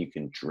Thanksgiving and you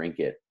can drink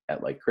it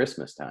at like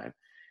Christmas time.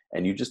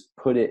 And you just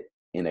put it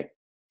in a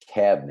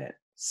cabinet,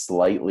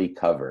 slightly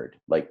covered,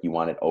 like you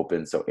want it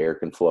open so air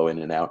can flow in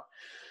and out.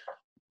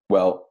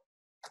 Well,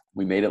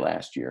 we made it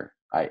last year.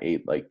 I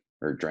ate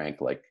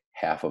drank like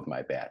half of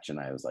my batch, and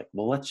I was like,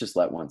 well, let's just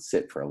let one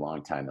sit for a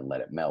long time and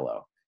let it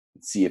mellow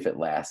and see if it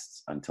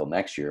lasts until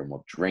next year, and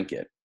we'll drink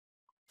it.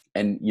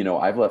 And,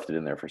 I've left it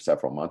in there for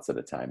several months at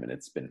a time, and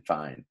it's been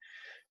fine.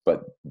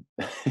 But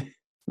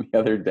the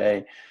other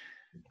day,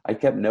 I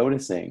kept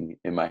noticing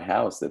in my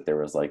house that there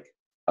was like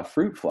a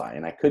fruit fly,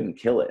 and I couldn't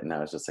kill it. And I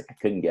was just like, I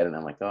couldn't get it. And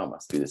I'm like, oh, it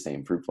must be the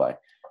same fruit fly.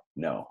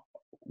 No,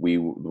 we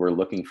were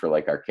looking for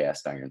like our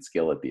cast iron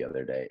skillet the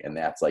other day, and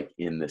that's like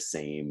in the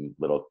same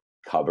little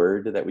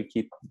cupboard that we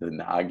keep the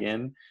nog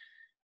in.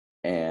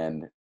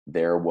 And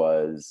there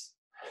was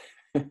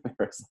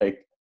like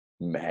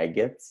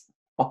maggots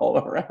all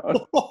around.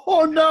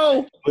 Oh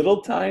no,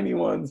 little tiny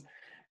ones.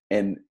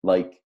 And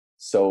like,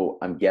 so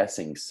I'm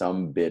guessing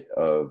some bit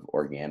of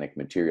organic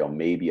material,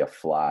 maybe a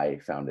fly,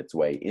 found its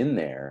way in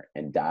there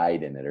and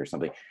died in it or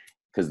something,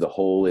 because the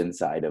whole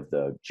inside of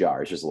the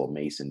jar, it's just a little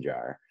mason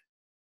jar,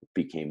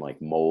 became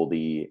like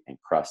moldy and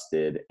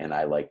crusted. And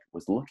I like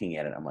was looking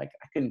at it, I'm like,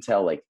 I couldn't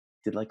tell, like,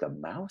 did like a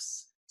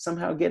mouse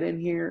somehow get in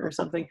here or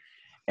something?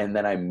 And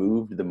then I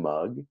moved the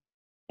mug,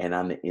 and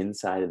on the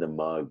inside of the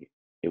mug,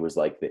 it was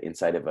like the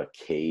inside of a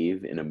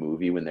cave in a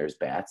movie when there's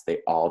bats. They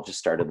all just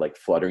started like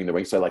fluttering their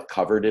wings. So I like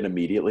covered it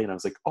immediately, and I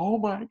was like, oh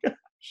my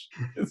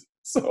gosh.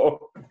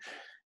 So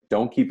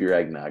don't keep your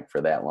eggnog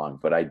for that long.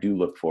 But I do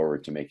look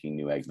forward to making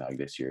new eggnog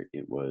this year.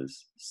 It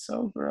was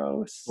so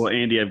gross. Well,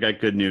 Andy, I've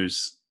got good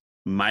news.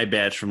 My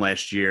batch from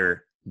last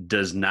year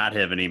does not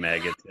have any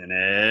maggots in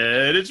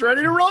it. It's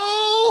ready to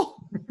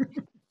roll.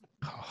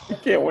 I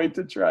can't wait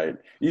to try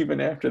it,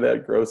 even after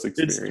that gross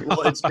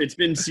experience. It's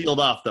been sealed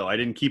off, though. I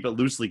didn't keep it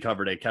loosely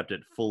covered. I kept it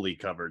fully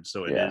covered.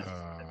 So it is.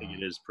 I think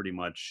it is pretty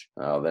much.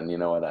 Oh, then you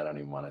know what? I don't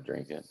even want to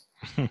drink it.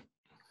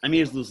 I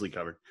mean, it's loosely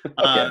covered.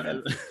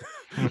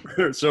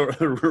 Okay, so,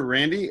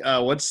 Randy,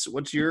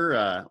 what's your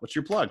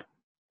plug?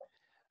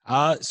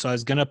 So I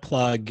was gonna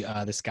plug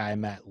this guy I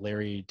met,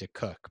 Larry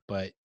DeCook,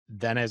 but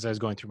then as I was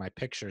going through my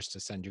pictures to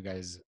send you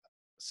guys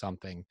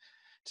something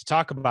to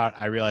talk about,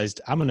 I realized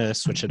I'm going to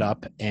switch it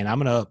up, and I'm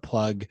going to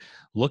plug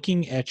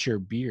looking at your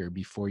beer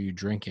before you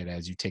drink it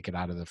as you take it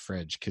out of the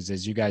fridge. Because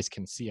as you guys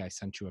can see, I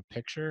sent you a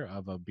picture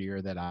of a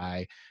beer that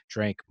I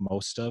drank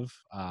most of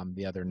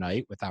the other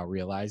night without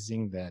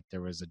realizing that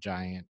there was a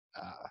giant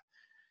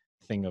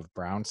thing of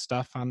brown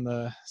stuff on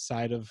the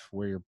side of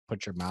where you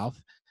put your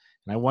mouth.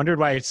 And I wondered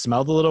why it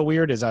smelled a little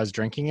weird as I was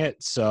drinking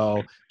it.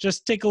 So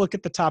just take a look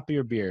at the top of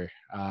your beer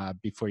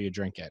before you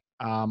drink it.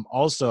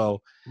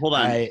 Also, hold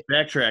on,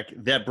 backtrack.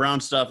 That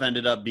brown stuff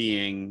ended up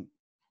being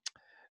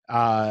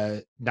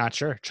not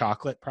sure,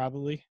 chocolate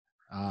probably,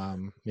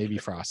 maybe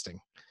frosting.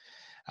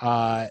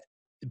 But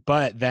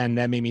then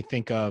that made me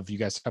think of, you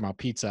guys talking about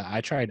pizza. I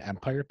tried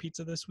Empire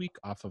Pizza this week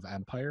off of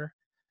Empire.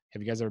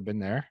 Have you guys ever been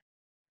there?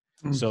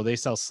 So they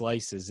sell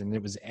slices, and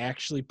it was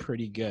actually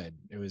pretty good.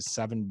 It was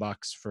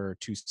 $7 for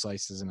 2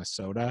 slices and a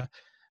soda.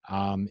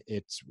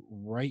 It's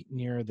right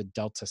near the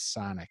Delta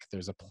Sonic.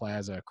 There's a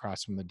plaza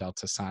across from the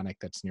Delta Sonic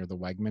that's near the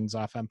Wegmans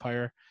off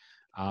Empire.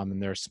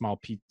 And they're a small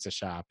pizza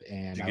shop,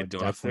 and Did you I get would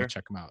donuts definitely there?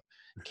 check them out.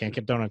 Can't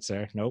get donuts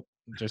there. Nope.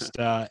 Just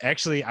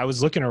actually, I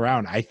was looking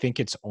around. I think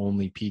it's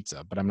only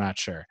pizza, but I'm not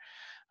sure.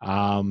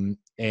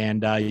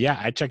 Yeah,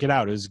 I check it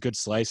out. It was a good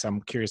slice.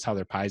 I'm curious how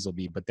their pies will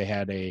be, but they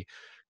had a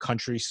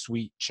country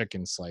sweet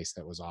chicken slice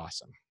that was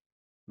awesome.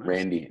 Nice.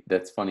 Randy,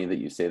 that's funny that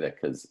you say that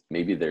because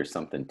maybe there's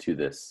something to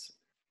this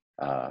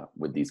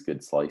with these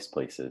good slice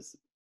places.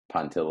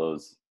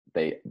 Pontillo's,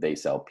 they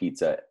sell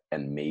pizza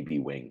and maybe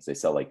wings. They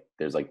sell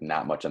there's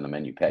not much on the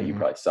menu. Pat, you Mhm.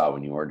 probably saw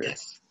when you ordered.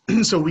 Yes.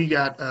 So we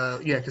got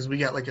because we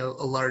got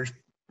a large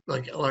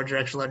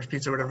extra large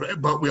pizza or whatever,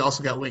 but we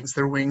also got wings.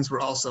 Their wings were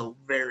also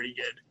very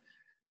good.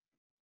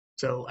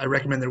 So I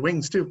recommend their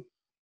wings too.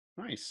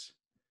 Nice.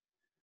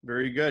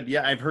 Very good.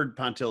 Yeah, I've heard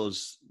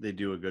Pontillo's, they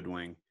do a good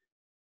wing.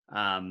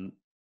 And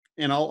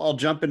I'll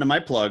jump into my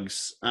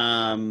plugs.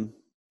 I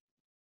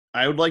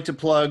would like to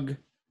plug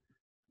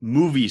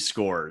movie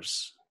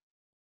scores.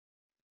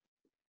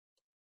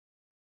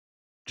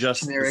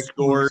 Just the Generic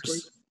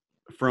scores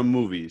from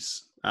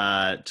movies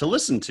to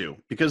listen to,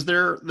 because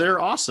they're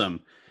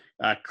awesome.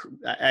 I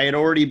had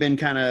already been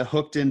kind of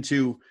hooked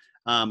into.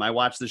 I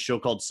watched this show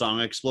called Song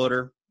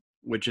Exploder,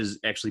 which is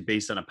actually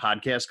based on a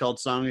podcast called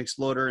Song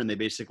Exploder, and they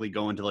basically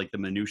go into the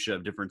minutia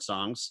of different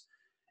songs,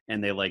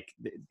 and they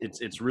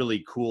it's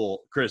really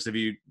cool. Chris, have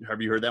you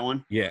heard that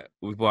one? Yeah,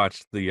 we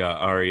watched the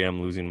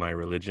REM Losing My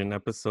Religion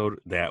episode.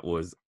 That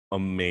was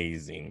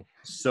amazing.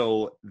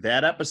 So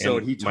that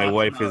episode, And my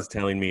wife is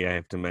telling me I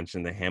have to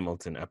mention the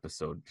Hamilton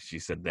episode. She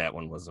said that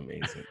one was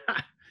amazing.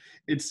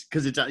 It's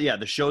because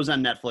the show's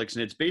on Netflix,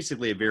 and it's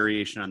basically a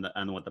variation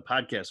on what the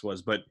podcast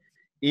was. But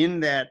in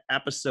that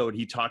episode,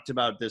 he talked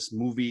about this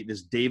movie,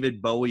 this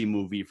David Bowie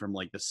movie from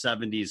the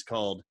 70s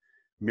called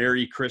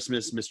Merry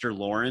Christmas, Mr.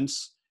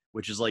 Lawrence,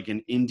 which is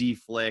an indie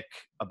flick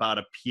about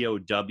a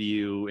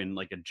POW in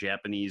a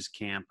Japanese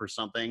camp or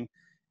something.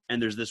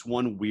 And there's this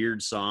one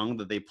weird song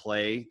that they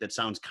play that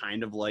sounds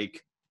kind of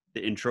like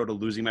the intro to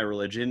Losing My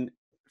Religion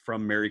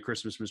from Merry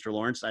Christmas, Mr.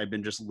 Lawrence. I've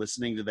been just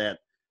listening to that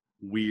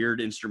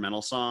weird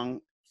instrumental song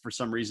for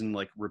some reason,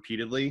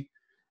 repeatedly.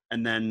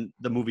 And then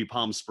the movie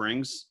Palm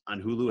Springs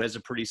on Hulu has a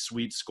pretty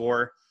sweet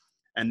score.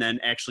 And then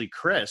actually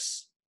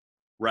Chris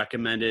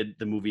recommended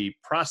the movie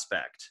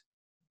Prospect.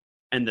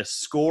 And the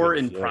score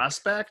in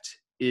Prospect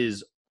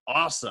is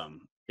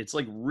awesome. It's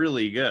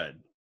really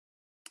good.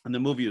 And the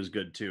movie was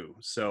good too.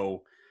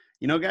 So,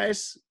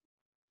 guys,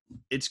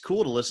 it's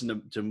cool to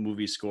listen to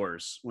movie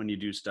scores when you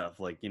do stuff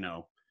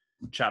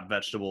chop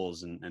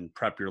vegetables and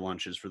prep your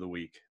lunches for the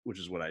week, which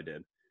is what I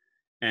did.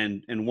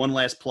 And one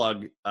last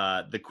plug,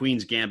 The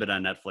Queen's Gambit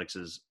on Netflix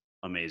is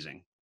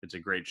amazing. It's a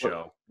great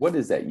show. What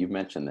is that? You've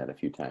mentioned that a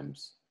few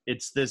times.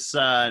 It's this.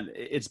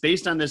 It's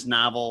based on this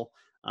novel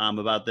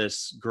about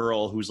this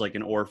girl who's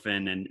an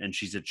orphan, and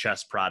she's a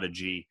chess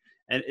prodigy.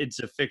 And it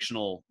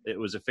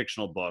was a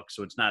fictional book,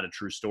 so it's not a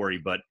true story,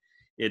 but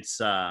it's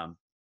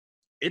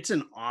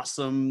an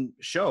awesome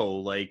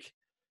show.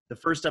 The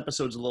first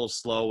episode's a little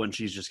slow when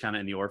she's just kind of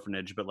in the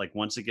orphanage, but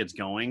once it gets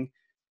going,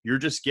 you're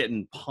just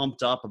getting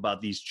pumped up about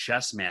these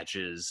chess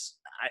matches.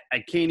 I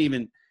can't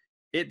even.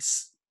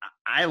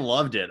 I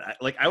loved it.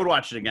 I would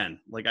watch it again.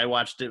 I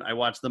watched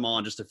them all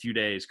in just a few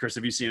days. Chris,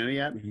 have you seen it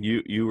yet?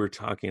 You were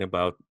talking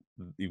about,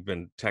 you've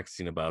been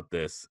texting about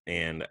this,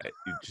 and it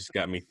just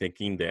got me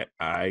thinking that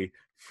I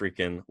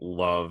freaking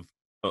love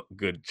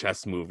good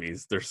chess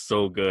movies. They're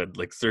so good.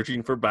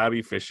 Searching for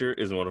Bobby Fischer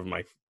is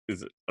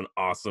is an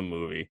awesome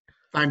movie.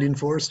 Finding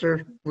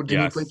Forrester.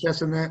 Did you play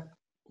chess in that?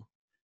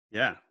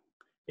 Yeah.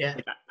 Yeah.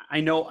 I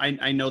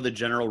know the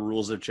general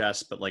rules of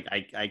chess, but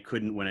I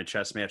couldn't win a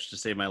chess match to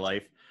save my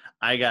life.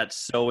 I got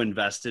so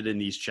invested in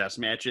these chess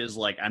matches,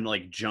 I'm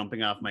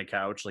jumping off my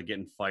couch,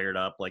 getting fired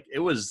up. It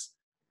was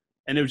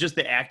just,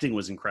 the acting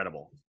was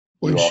incredible.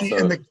 Well,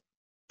 and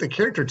the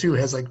character too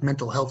has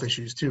mental health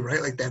issues too,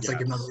 right? That's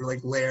Yes. another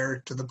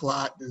layer to the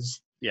plot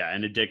is. Yeah,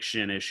 and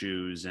addiction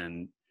issues.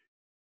 And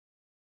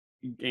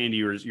Andy,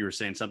 you were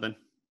saying something?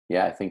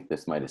 Yeah, I think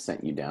this might have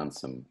sent you down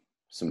some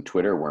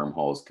Twitter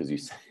wormholes because you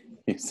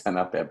sent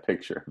out that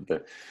picture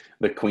of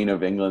the Queen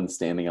of England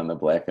standing on the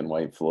black and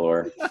white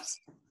floor. Yes.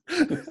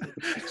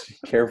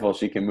 Careful,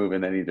 she can move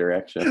in any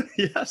direction.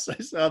 Yes, I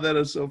saw that. It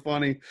was so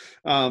funny.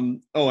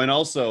 And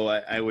also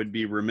I would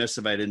be remiss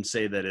if I didn't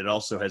say that it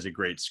also has a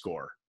great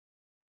score.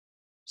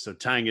 So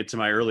tying it to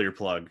my earlier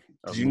plug.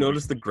 Did you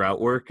notice the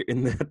grout work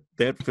in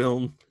that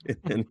film? In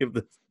any of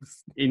the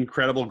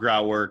incredible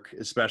grout work,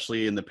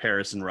 especially in the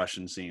Paris and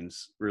Russian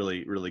scenes.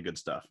 Really, really good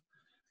stuff.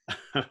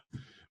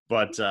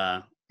 But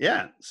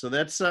yeah, so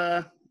that's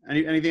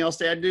anything else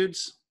to add,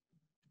 dudes?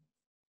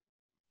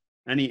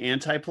 Any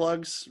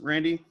anti-plugs,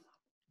 Randy?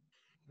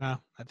 No,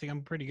 I think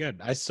I'm pretty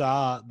good. I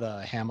saw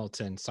the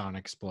Hamilton Song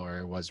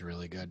Explorer was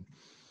really good.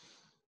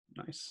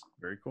 Nice.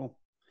 Very cool.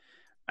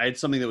 I had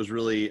something that was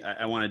really,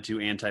 I wanted to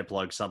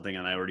anti-plug something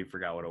and I already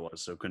forgot what it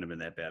was. So it couldn't have been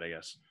that bad, I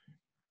guess.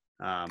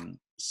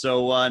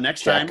 So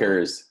next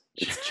Checkers.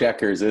 It's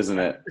Checkers, isn't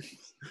it?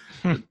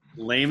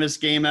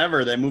 Lamest game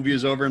ever. That movie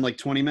was over in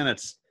 20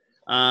 minutes.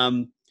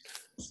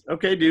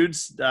 Okay,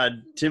 dudes.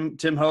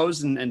 Tim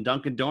Hose and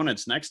Dunkin'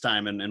 Donuts next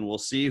time, and we'll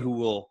see who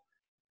will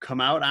come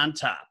out on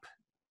top.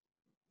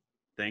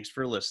 Thanks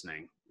for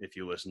listening, if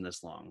you listen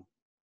this long,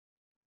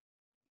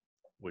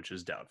 which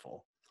is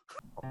doubtful.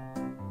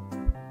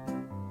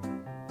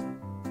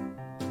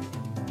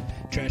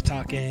 Trash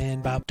talking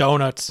about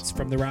donuts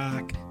from the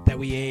rock that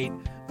we ate.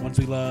 Ones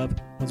we love,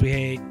 ones we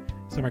hate.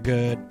 Some are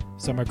good,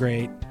 some are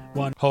great.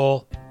 1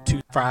 whole,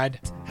 2 fried,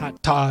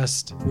 hot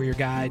tossed. We're your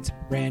guides,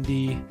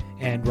 Randy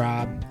and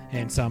Rob,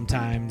 and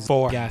sometimes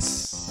 4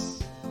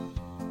 guests.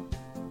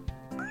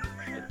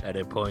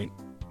 Edit point.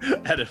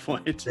 Edit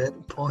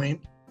point.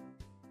 Point.